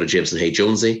 Alexander James, and Hey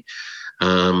Jonesy.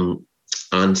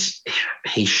 And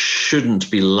he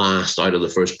shouldn't be last out of the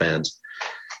first bend.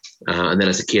 And then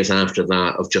it's a case after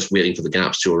that of just waiting for the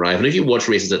gaps to arrive. And if you watch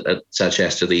races at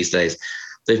Chester these days,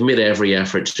 they've made every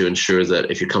effort to ensure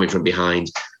that if you're coming from behind,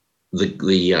 the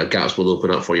gaps will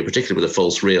open up for you, particularly with a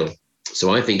false rail.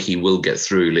 So I think he will get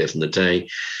through late in the day.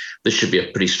 This should be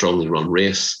a pretty strongly run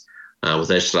race with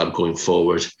Meshtalab going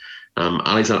forward.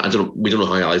 Alexander, we don't know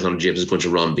how Alexander James is going to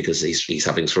run because he's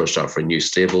having his first start for a new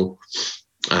stable.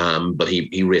 But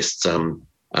he raced.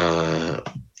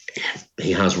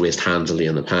 He has raced handily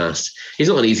in the past. He's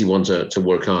not an easy one to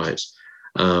work out.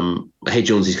 Hey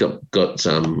Jones, he's got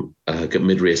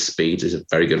mid-race speed. He's a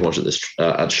very good horse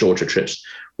at shorter trips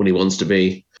when he wants to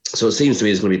be. So it seems to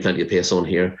me there's going to be plenty of pace on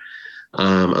here.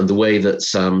 And the way that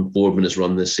Boardman has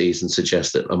run this season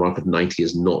suggests that a mark of 90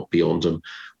 is not beyond him.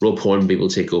 Rob Hornby will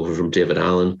take over from David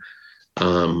Allen.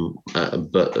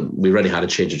 But we already had a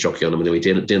change of jockey on him anyway.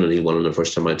 Dana O'Neill won in the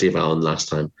first time out, Dave Allen last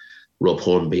time, Rob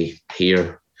Hornby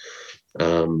here.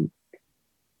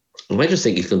 I just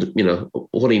think he's going to,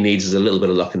 what he needs is a little bit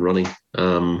of luck in running.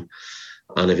 And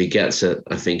if he gets it,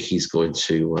 I think he's going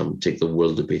to take the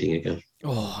world of beating again.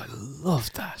 Oh, I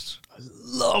love that. I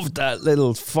love that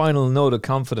little final note of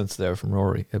confidence there from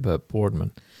Rory about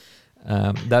Boardman.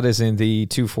 That is in the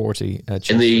 240.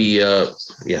 In the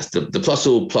the plus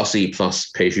O plus E plus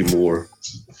Page More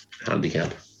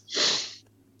handicap.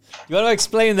 You want to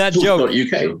explain that joke? UK. Do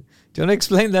you want to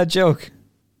explain that joke?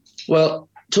 Well,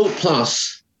 Tote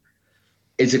Plus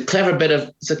is a clever bit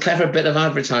of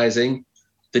advertising.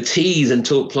 The T's in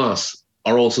Tote Plus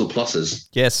are also pluses.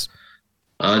 Yes.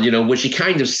 And which you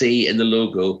kind of see in the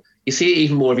logo. You see it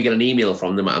even more if you get an email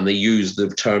from them and they use the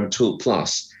term Tote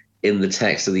Plus in the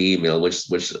text of the email, which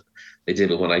they did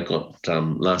with what I got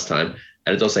last time.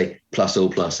 And it does say plus O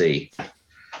plus E.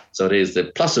 So it is the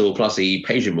plus O plus E,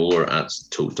 Page More at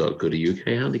tote.co.uk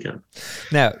handicap.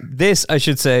 Now, this, I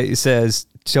should say, says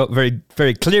very,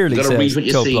 very clearly says read what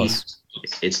you Tote see. Plus.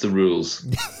 It's the rules.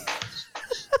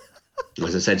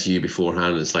 As I said to you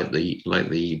beforehand, it's like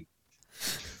the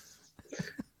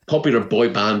popular boy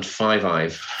band Five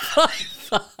Ive.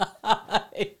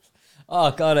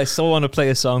 Oh God, I so want to play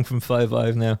a song from Five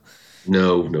Ive now.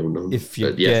 No. If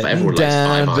you're getting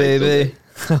down, baby.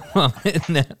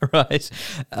 Right.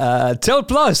 Tote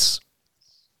Plus,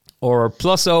 or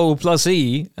plus O plus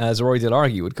E, as Rory Del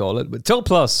Argy would call it, but Tote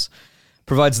Plus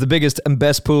provides the biggest and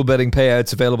best pool betting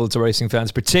payouts available to racing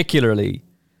fans, particularly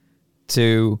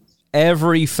to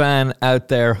every fan out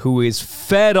there who is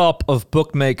fed up of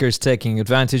bookmakers taking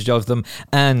advantage of them,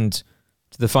 and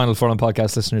to the Final Furlong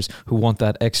podcast listeners who want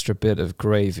that extra bit of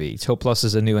gravy. Tote Plus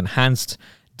is a new enhanced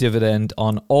dividend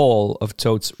on all of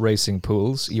Tote's racing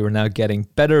pools. You are now getting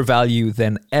better value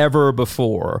than ever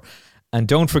before. And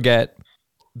don't forget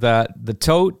that the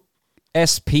Tote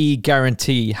SP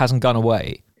guarantee hasn't gone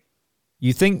away.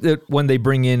 You think that when they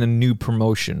bring in a new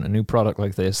promotion, a new product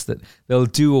like this, that they'll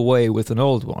do away with an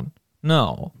old one.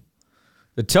 No.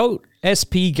 The Tote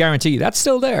SP guarantee, that's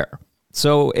still there.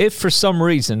 So if for some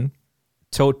reason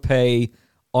Tote pay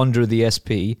under the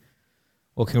SP,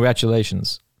 well,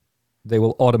 congratulations. They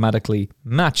will automatically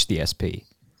match the SP.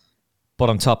 But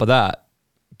on top of that,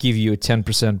 give you a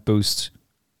 10% boost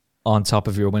on top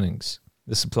of your winnings.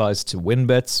 This applies to win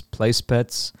bets, place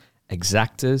bets,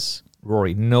 exactas.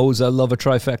 Rory knows I love a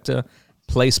trifecta.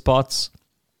 Place pots,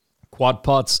 quad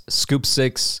pots, scoop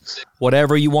six,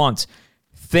 whatever you want.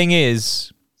 Thing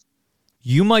is,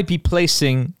 you might be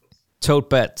placing Tote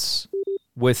bets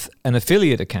with an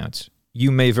affiliate account.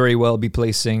 You may very well be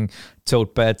placing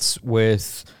Tote bets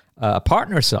with a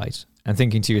partner site and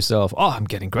thinking to yourself, oh, I'm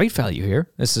getting great value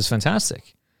here. This is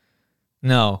fantastic.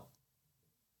 No,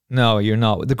 you're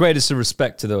not. With the greatest of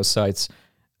respect to those sites,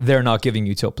 they're not giving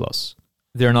you Tote Plus.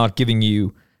 They're not giving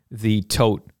you the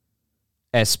Tote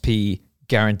SP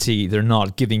guarantee. They're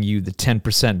not giving you the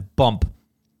 10% bump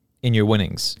in your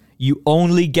winnings. You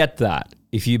only get that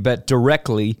if you bet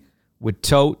directly with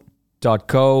tote.co.uk,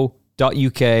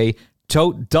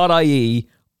 tote.ie,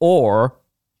 or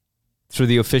through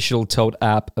the official Tote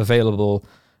app available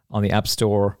on the App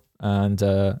Store and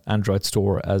Android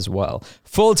Store as well.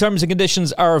 Full terms and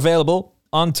conditions are available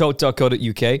on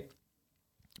tote.co.uk.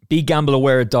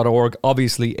 BeGambleAware.org,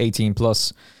 obviously 18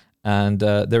 plus, and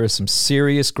there is some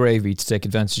serious gravy to take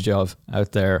advantage of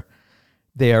out there.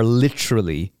 They are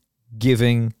literally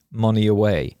giving money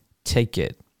away. Take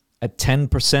it. A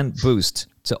 10% boost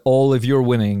to all of your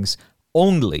winnings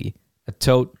only at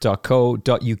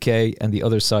tote.co.uk and the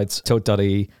other sites,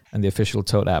 tote.ie and the official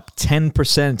Tote app.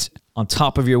 10% on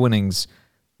top of your winnings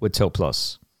with Tote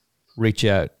Plus. Reach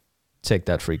out, take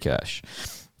that free cash.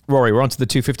 Rory, we're on to the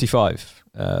 255.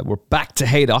 We're back to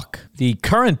Haydock. The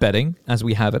current betting, as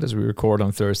we have it, as we record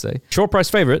on Thursday. Short price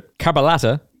favourite,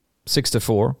 Carbalata,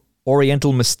 6-4.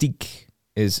 Oriental Mystique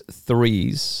is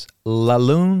 3s. La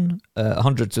Lune,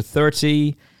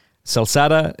 100-30.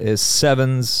 Salsada is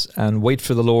 7s. And Wait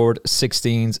for the Lord,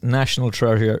 16s. National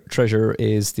Treasure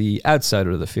is the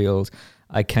outsider of the field.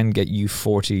 I can get you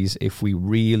 40s if we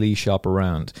really shop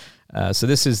around. So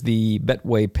this is the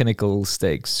Betway Pinnacle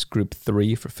Stakes Group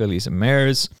 3 for fillies and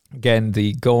mares. Again,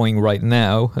 the going right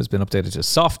now has been updated to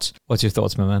soft. What's your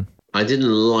thoughts, my man? I didn't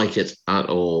like it at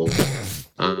all.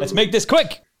 Let's make this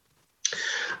quick.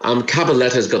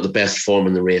 Caballetta's got the best form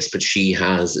in the race, but she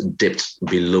has dipped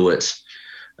below it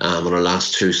on her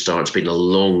last 2 starts, being a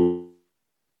long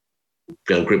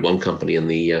Group 1 company in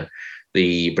the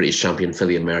British Champion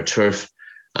filly and mare Turf.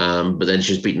 But then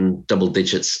she's beaten double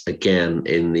digits again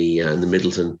in the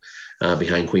Middleton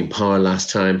behind Queen Power last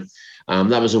time.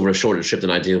 That was over a shorter trip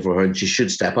than ideal for her, and she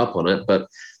should step up on it. But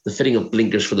the fitting of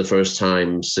blinkers for the first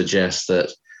time suggests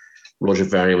that Roger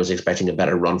Varian was expecting a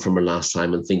better run from her last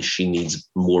time and thinks she needs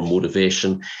more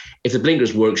motivation. If the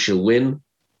blinkers work, she'll win,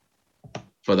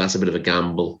 but that's a bit of a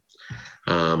gamble.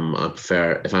 I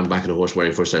prefer, if I'm backing a horse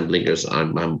wearing first-time blinkers,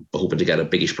 I'm hoping to get a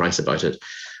biggish price about it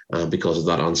because of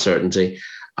that uncertainty.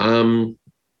 I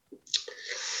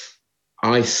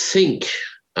think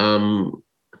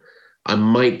I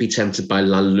might be tempted by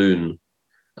La Lune,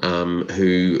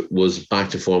 who was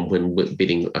back to form when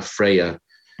beating Freya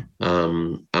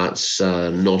at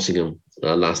Nottingham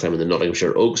last time in the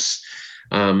Nottinghamshire Oaks.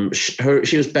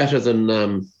 She was better than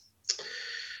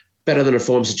her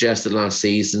form suggested last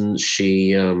season.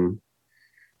 She ran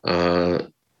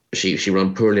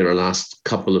poorly in her last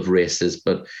couple of races,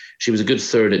 but she was a good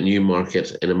third at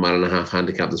Newmarket in a 1.5 mile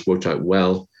handicap that's worked out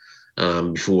well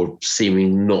before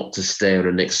seeming not to stay on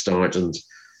her next start. And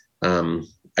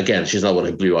again, she's not one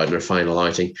who blew out in her final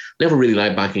outing. Never really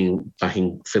liked backing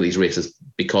fillies races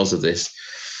because of this.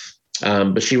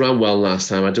 But she ran well last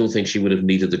time. I don't think she would have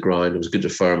needed the ground. It was good to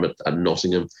firm at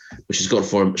Nottingham, but she's got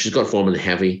form in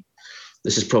heavy.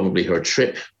 This is probably her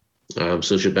trip, so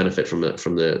she'll benefit from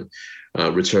the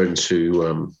return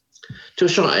to a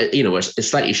shot, a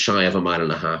slightly shy of 1.5 miles,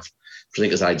 which I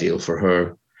think is ideal for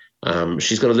her.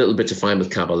 She's got a little bit to find with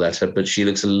Cabaletta, but she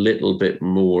looks a little bit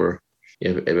more,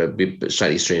 a bit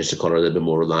slightly strange to call her a little bit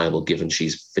more reliable, given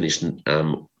she's finished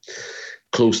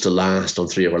close to last on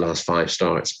 3 of her last 5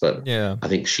 starts. But yeah, I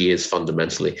think she is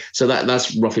fundamentally. So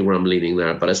that's roughly where I'm leaning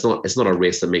there. But it's not a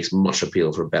race that makes much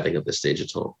appeal for betting at this stage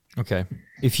at all. Okay,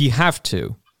 if you want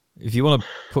to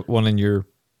put one in your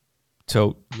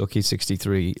Tote Lucky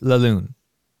 63, La Lune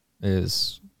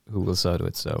is who will side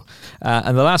with. So,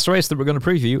 and the last race that we're going to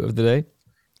preview of the day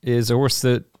is a horse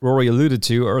that Rory alluded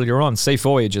to earlier on, Safe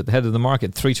Voyage at the head of the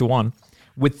market, 3-1,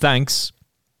 with thanks.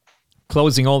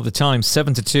 Closing all the time,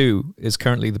 7-2 is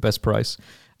currently the best price.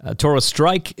 Toro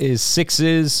Strike is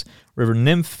 6s, River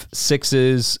Nymph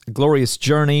 6s, Glorious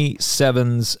Journey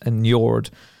 7s, and Njord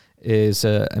is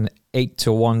an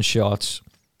 8-1 shot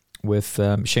with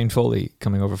Shane Foley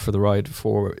coming over for the ride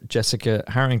for Jessica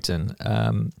Harrington.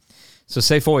 So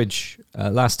Safe Voyage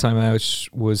last time out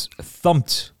was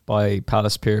thumped by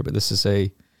Palace Pier, but this is a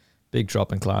big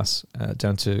drop in class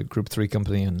down to Group 3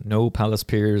 company, and no Palace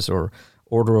Piers or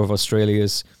Order of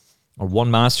Australia's or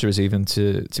One Masters even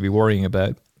to be worrying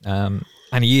about. And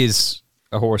he is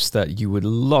a horse that you would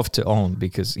love to own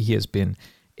because he has been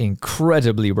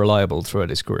incredibly reliable throughout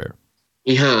his career.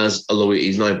 He has, although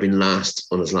he's now been last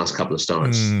on his last couple of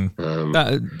starts.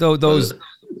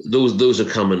 Those are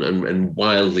coming in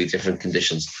wildly different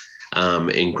conditions.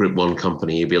 In Group 1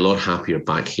 company, he'd be a lot happier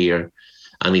back here,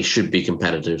 and he should be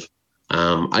competitive.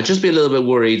 I'd just be a little bit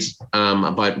worried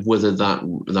about whether that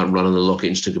run on the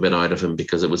Lock-Inch took a bit out of him,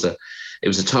 because it was a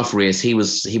tough race. He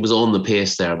was on the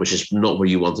pace there, which is not where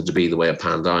you wanted to be the way it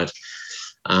panned out.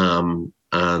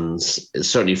 And it's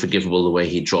certainly forgivable the way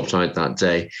he dropped out that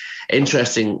day.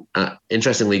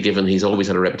 Interestingly, given he's always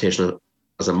had a reputation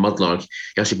as a mudlark,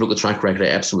 he actually broke the track record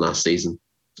at Epsom last season,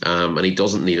 and he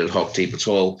doesn't need a hog teep at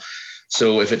all.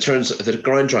 So if the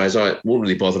ground dries out, it won't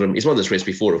really bother him. He's won this race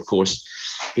before, of course.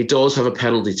 He does have a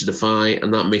penalty to defy,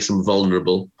 and that makes him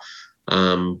vulnerable.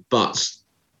 But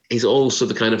he's also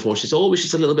the kind of horse he's always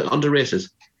just a little bit underrated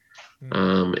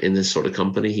in this sort of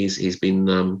company. He's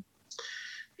been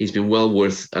well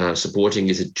worth supporting.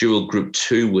 He's a dual Group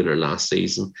 2 winner last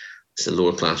season. it's a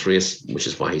lower class race, which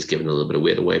is why he's given a little bit of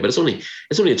weight away. But it's only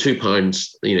a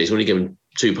 £2. He's only given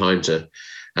 £2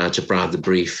 to Brad the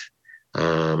Brief,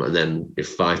 and then a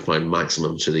 £5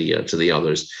 maximum to the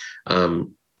others.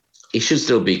 He should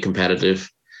still be competitive.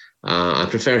 I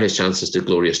prefer his chances to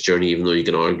Glorious Journey, even though you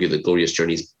can argue that Glorious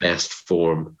Journey's best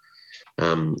form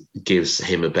gives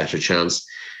him a better chance.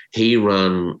 He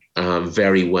ran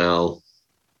very well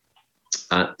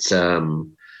at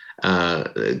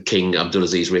King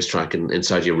Abdulaziz racetrack in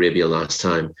Saudi Arabia last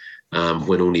time,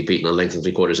 when only beaten a length and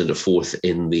 3/4 into fourth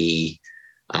in the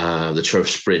turf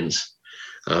sprint.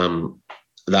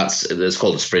 It's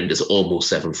called a sprint. It's almost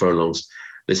 7 furlongs.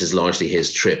 This is largely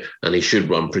his trip, and he should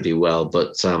run pretty well.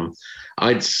 But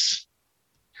I'd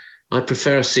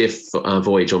prefer a safe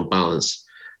voyage on balance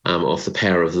of the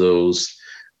pair of those.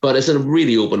 But it's a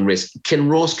really open race.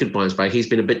 Kinross could bounce back. He's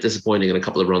been a bit disappointing in a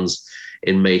couple of runs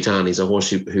in Maidan. He's a horse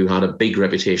who had a big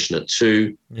reputation at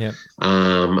 2,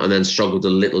 and then struggled a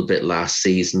little bit last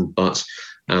season, but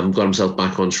got himself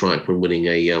back on track when winning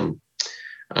the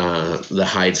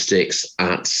Hyde Stakes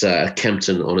at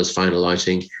Kempton on his final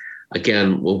outing.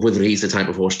 Again, well, whether he's the type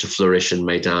of horse to flourish in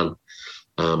Maidan,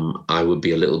 I would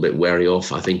be a little bit wary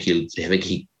of. I think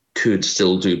he could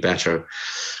still do better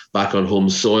back on home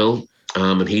soil.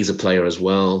 And he's a player as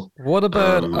well. What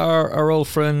about our old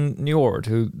friend Njord,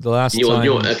 who the last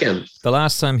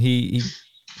time he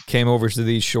came over to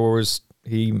these shores,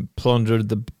 he plundered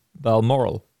the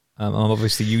Balmoral. I'm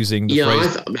obviously using the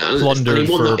phrase plundered.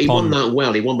 He won that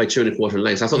well. He won by 2 1/4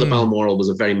 lengths. I thought the Balmoral was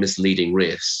a very misleading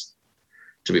race,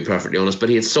 to be perfectly honest. But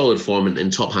he had solid form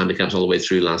in top handicaps all the way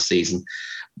through last season.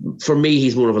 For me,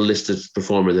 he's more of a listed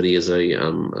performer than he is a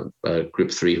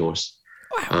Group 3 horse.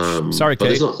 Sorry,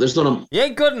 Kate. There's not a. He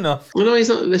ain't good enough. No, he's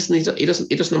not. Listen, he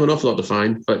doesn't have an awful lot to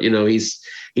find, but he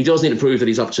does need to prove that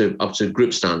he's up to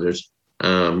group standards.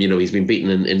 He's been beaten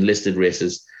in listed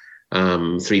races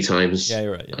 3 times. Yeah,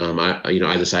 you're right. Yeah.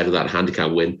 Either side of that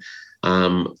handicap win,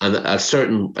 and at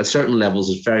certain levels,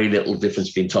 there's very little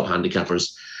difference between top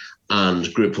handicappers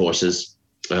and group horses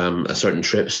at certain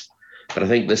trips. But I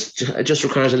think this just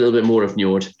requires a little bit more of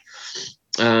Njord.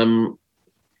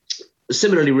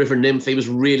 Similarly, River Nymph, he was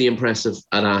really impressive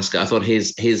at Ascot. I thought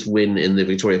his win in the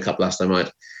Victoria Cup last time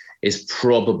out is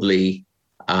probably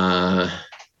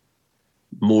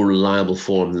more reliable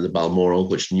form than the Balmoral,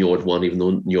 which Njord won, even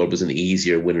though Njord was an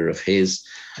easier winner of his.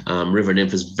 River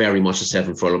Nymph is very much a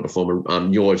 7 furlong performer.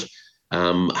 Njord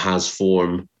has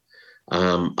form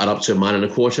at up to 1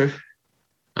 1/4.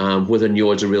 Whether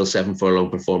Njord's a real 7 furlong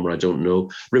performer, I don't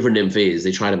know. River Nymph is.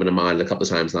 They tried him in a mile a couple of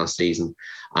times last season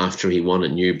after he won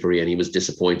at Newbury, and he was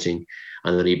disappointing.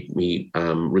 And then he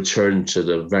returned to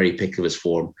the very peak of his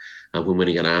form when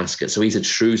winning at Ascot. So he's a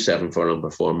true 7 furlong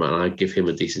performer, and I'd give him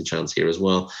a decent chance here as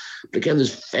well. But again,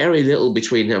 there's very little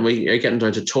between them. You're getting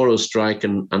down to Toro Strike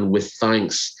and With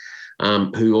Thanks,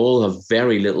 who all have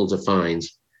very little to find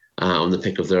on the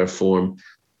pick of their form.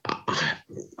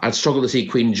 I'd struggle to see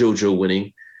Queen Jojo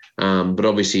winning. But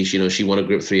obviously, she won a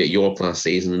Group 3 at York last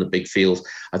season in a big field.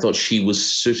 I thought she was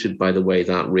suited by the way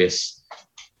that race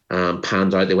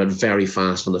panned out. They went very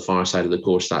fast on the far side of the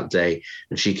course that day,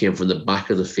 and she came from the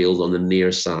back of the field on the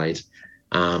near side.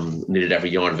 Needed every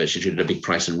yard of it. She treated a big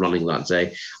price in running that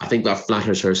day. I think that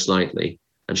flatters her slightly,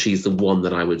 and she's the one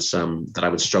that I would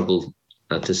struggle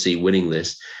to see winning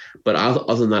this. But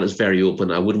other than that, it's very open.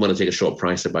 I wouldn't want to take a short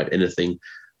price about anything.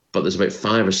 But there's about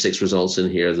 5 or 6 results in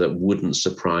here that wouldn't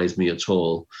surprise me at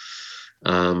all.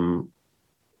 But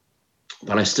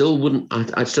I still wouldn't.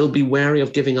 I'd still be wary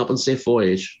of giving up on Safe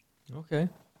Voyage. Okay.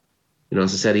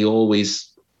 As I said, he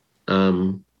always.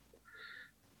 The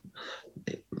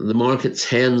market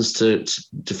tends to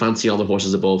fancy other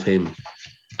horses above him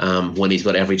when he's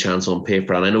got every chance on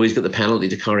paper. And I know he's got the penalty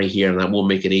to carry here, and that won't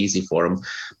make it easy for him.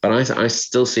 But I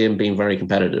still see him being very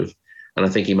competitive. And I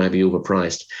think he might be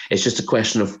overpriced. It's just a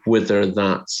question of whether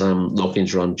that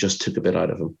Lockins run just took a bit out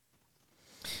of him.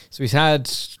 So he's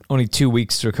had only 2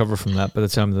 weeks to recover from that by the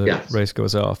time the race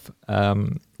goes off.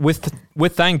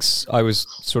 With Thanks, I was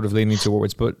sort of leaning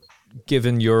towards, but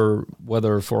given your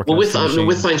weather forecast, with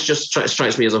Thanks just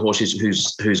strikes me as a horse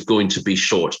who's going to be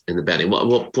short in the betting.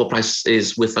 What price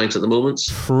is With Thanks at the moment?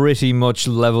 Pretty much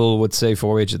level with Safe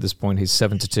Voyage at this point. He's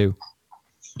 7-2.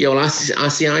 Yeah, well, I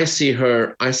see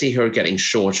her getting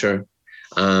shorter.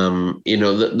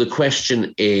 The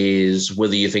question is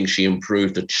whether you think she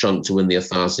improved a chunk to win the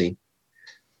Athasi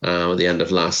at the end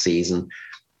of last season,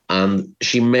 and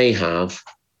she may have.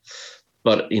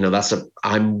 But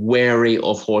I'm wary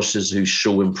of horses who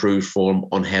show improved form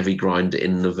on heavy ground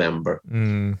in November.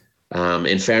 In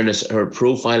fairness, her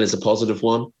profile is a positive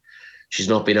one. She's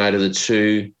not been out of the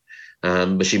 2.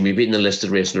 But she'd been beating the listed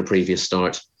race in her previous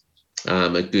start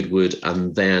at Goodwood.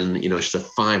 And then, she's a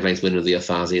 5-length winner of the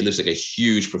Athazi. It looks like a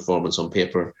huge performance on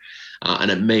paper.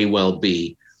 And it may well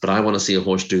be, but I want to see a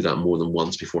horse do that more than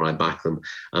once before I back them.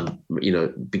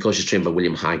 Because she's trained by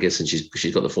William Haggis and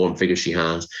she's got the form figure she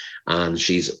has, and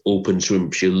she'll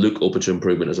look open to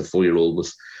improvement as a 4-year-old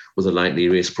with a lightly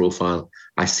raced profile.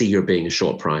 I see her being a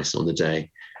short price on the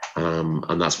day.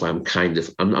 And that's why I'm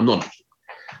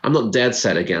not dead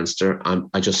set against her.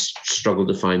 I just struggle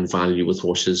to find value with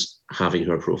horses having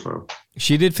her profile.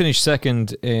 She did finish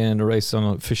second in a race on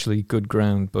officially good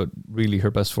ground, but really her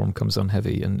best form comes on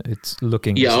heavy, and it's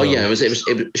looking. Yeah,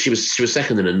 she was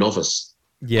second in a novice.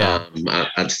 Yeah,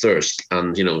 at Thirst,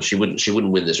 and she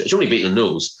wouldn't win this. She's only beaten the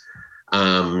nose.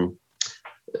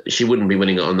 She wouldn't be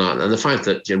winning it on that. And the fact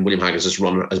that William Haggis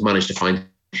has managed to find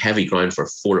heavy ground for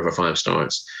 4 of her 5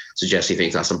 starts suggests he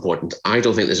thinks that's important. I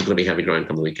don't think this is going to be heavy ground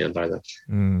come the weekend either.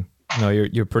 No,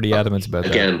 you're pretty adamant about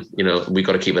that. Again, we've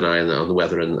got to keep an eye on the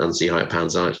weather and see how it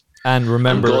pans out. And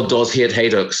remember, God does hate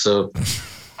Haydock, so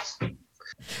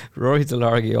Rory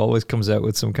Delargy always comes out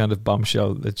with some kind of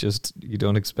bombshell that just you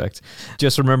don't expect.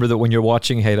 Just remember that when you're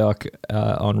watching Haydock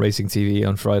on Racing TV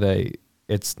on Friday,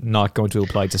 it's not going to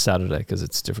apply to Saturday because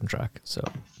it's a different track. So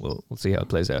we'll see how it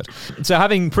plays out. So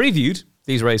having previewed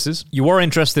these races, you were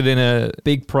interested in a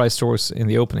big priced horse in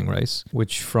the opening race,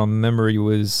 which from memory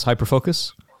was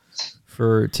Hyperfocus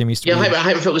for Tim Easterby. Yeah,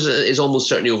 Hyperfocus is almost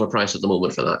certainly overpriced at the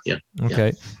moment for that. Yeah.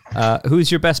 Okay.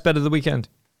 Who's your best bet of the weekend?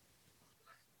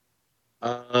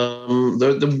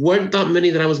 There weren't that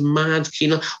many that I was mad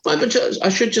keen on. But I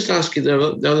should just ask you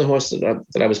the other horse that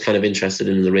I was kind of interested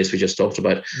in the race we just talked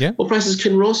about. Yeah. What price is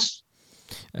Kinross?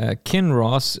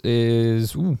 Kinross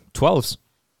is 12s.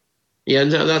 Yeah,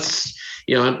 and that's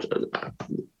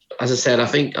as I said, I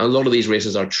think a lot of these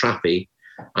races are trappy,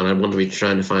 and I want to be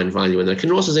trying to find value in there.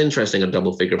 Kinross is interesting at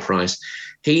double figure price.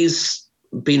 He's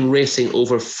been racing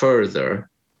over further,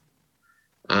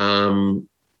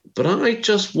 but I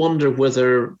just wonder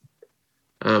whether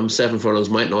 7 furlongs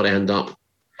might not end up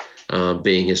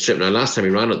being his trip. Now, last time he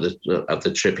ran at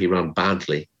the trip, he ran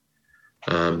badly,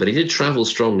 but he did travel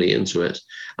strongly into it.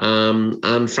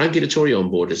 And Frankie Dettori on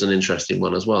board is an interesting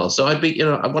one as well. So I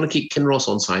want to keep Kinross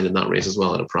on side in that race as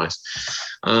well at a price.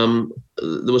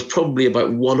 There was probably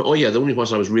about one. Oh yeah, the only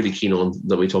horse I was really keen on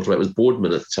that we talked about was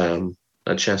Boardman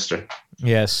at Chester.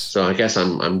 Yes. So I guess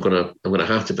I'm gonna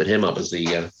have to put him up as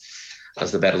the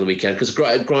bet of the weekend, because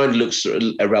ground looks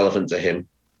irrelevant to him.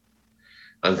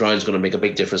 And ground's going to make a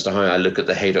big difference to how I look at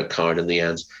the Haydock card in the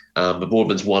end. But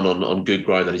Boardman's won on good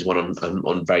ground, and he's won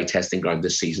on very testing ground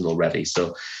this season already.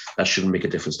 So that shouldn't make a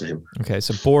difference to him. Okay,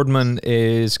 so Boardman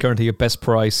is currently at best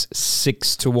price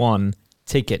 6-1.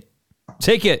 Take it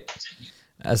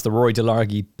as the Rory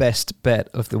Delargy best bet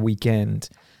of the weekend.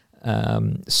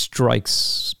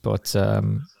 Strikes, but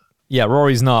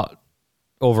Rory's not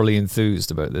overly enthused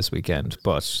about this weekend.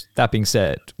 But that being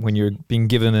said, when you're being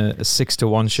given a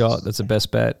 6-1 shot, that's a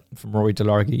best bet from Rory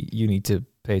Delargy, you need to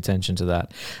pay attention to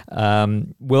that.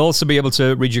 We'll also be able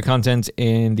to read your content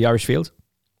in the Irish Field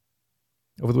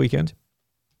over the weekend.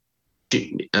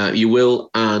 You will,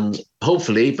 and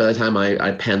hopefully by the time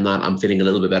I pen that, I'm feeling a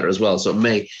little bit better as well. So it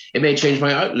may change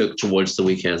my outlook towards the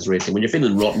weekend's racing. When you're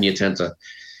feeling rotten, you tend to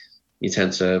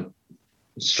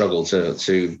struggle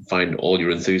to find all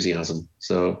your enthusiasm.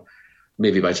 So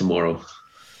maybe by tomorrow.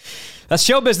 That's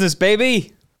show business,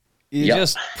 baby. You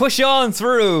just push on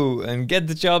through and get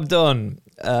the job done.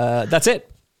 That's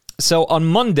it. So on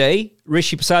Monday,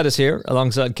 Rishi Prasad is here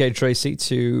alongside Kate Tracy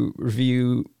to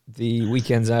review the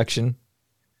weekend's action.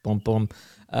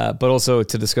 But also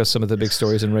to discuss some of the big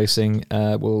stories in racing.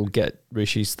 We'll get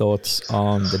Rishi's thoughts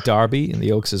on the Derby and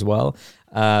the Oaks as well.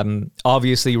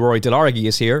 Obviously, Rory Delargy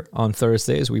is here on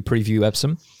Thursday as we preview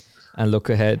Epsom and look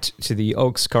ahead to the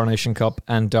Oaks, Coronation Cup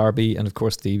and Derby, and of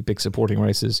course the big supporting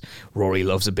races. Rory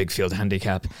loves a big field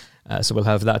handicap, so we'll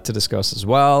have that to discuss as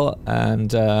well.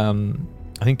 And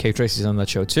I think Kate Tracy's on that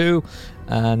show too.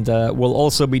 And we'll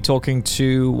also be talking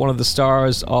to one of the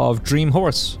stars of Dream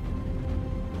Horse,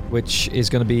 which is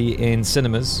going to be in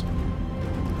cinemas.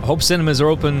 I hope cinemas are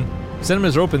open.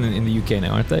 Cinemas are open in the UK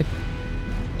now, aren't they?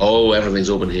 Oh, everything's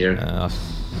open here. God.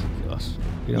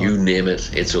 You name it,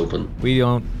 it's open. We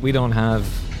don't have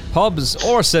pubs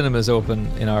or cinemas open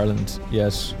in Ireland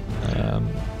yet.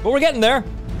 But we're getting there.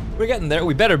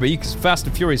 We better be, because Fast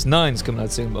and Furious 9 is coming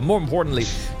out soon. But more importantly,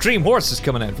 Dream Horse is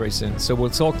coming out very soon. So we'll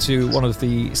talk to one of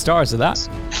the stars of that.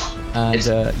 And it's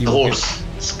the horse.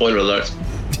 Spoiler alert.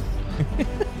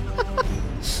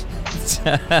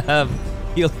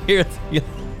 You'll hear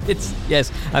it's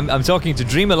yes. I'm talking to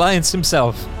Dream Alliance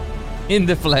himself in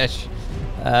the flesh.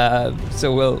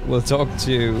 So we'll talk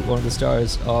to one of the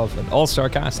stars of an all-star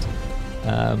cast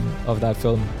of that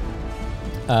film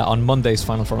on Monday's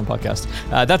Final Furlong podcast.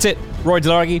 That's it. Roy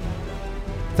Delargy,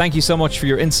 thank you so much for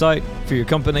your insight, for your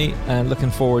company, and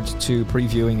looking forward to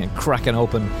previewing and cracking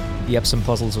open the Epsom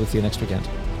puzzles with you next weekend.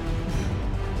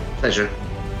 Pleasure.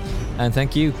 And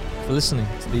thank you for listening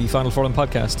to the Final Furlong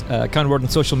podcast. Kind word on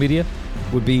social media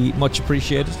would be much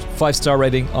appreciated. 5-star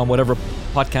rating on whatever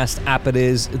podcast app it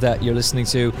is that you're listening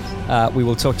to. We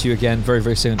will talk to you again very,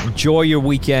 very soon. Enjoy your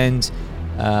weekend.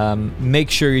 Make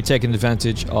sure you're taking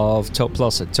advantage of Tote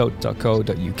Plus at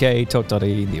tote.co.uk,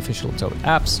 tote.ie, the official Tote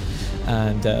apps.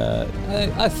 And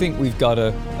I think we've got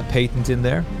a patent in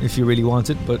there if you really want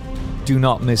it, but do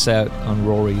not miss out on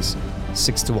Rory's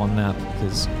 6-1 nap,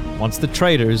 because once the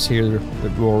traders hear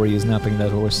that Rory is napping that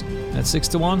horse at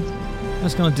 6-1,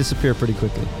 that's going to disappear pretty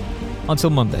quickly. Until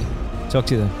Monday. Talk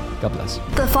to you then. God bless.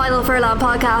 The Final Furlong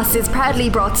podcast is proudly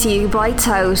brought to you by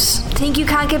Tote. Think you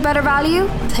can't get better value?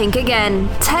 Think again.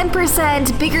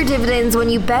 10% bigger dividends when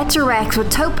you bet direct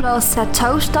with Tote Plus at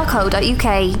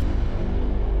tote.co.uk.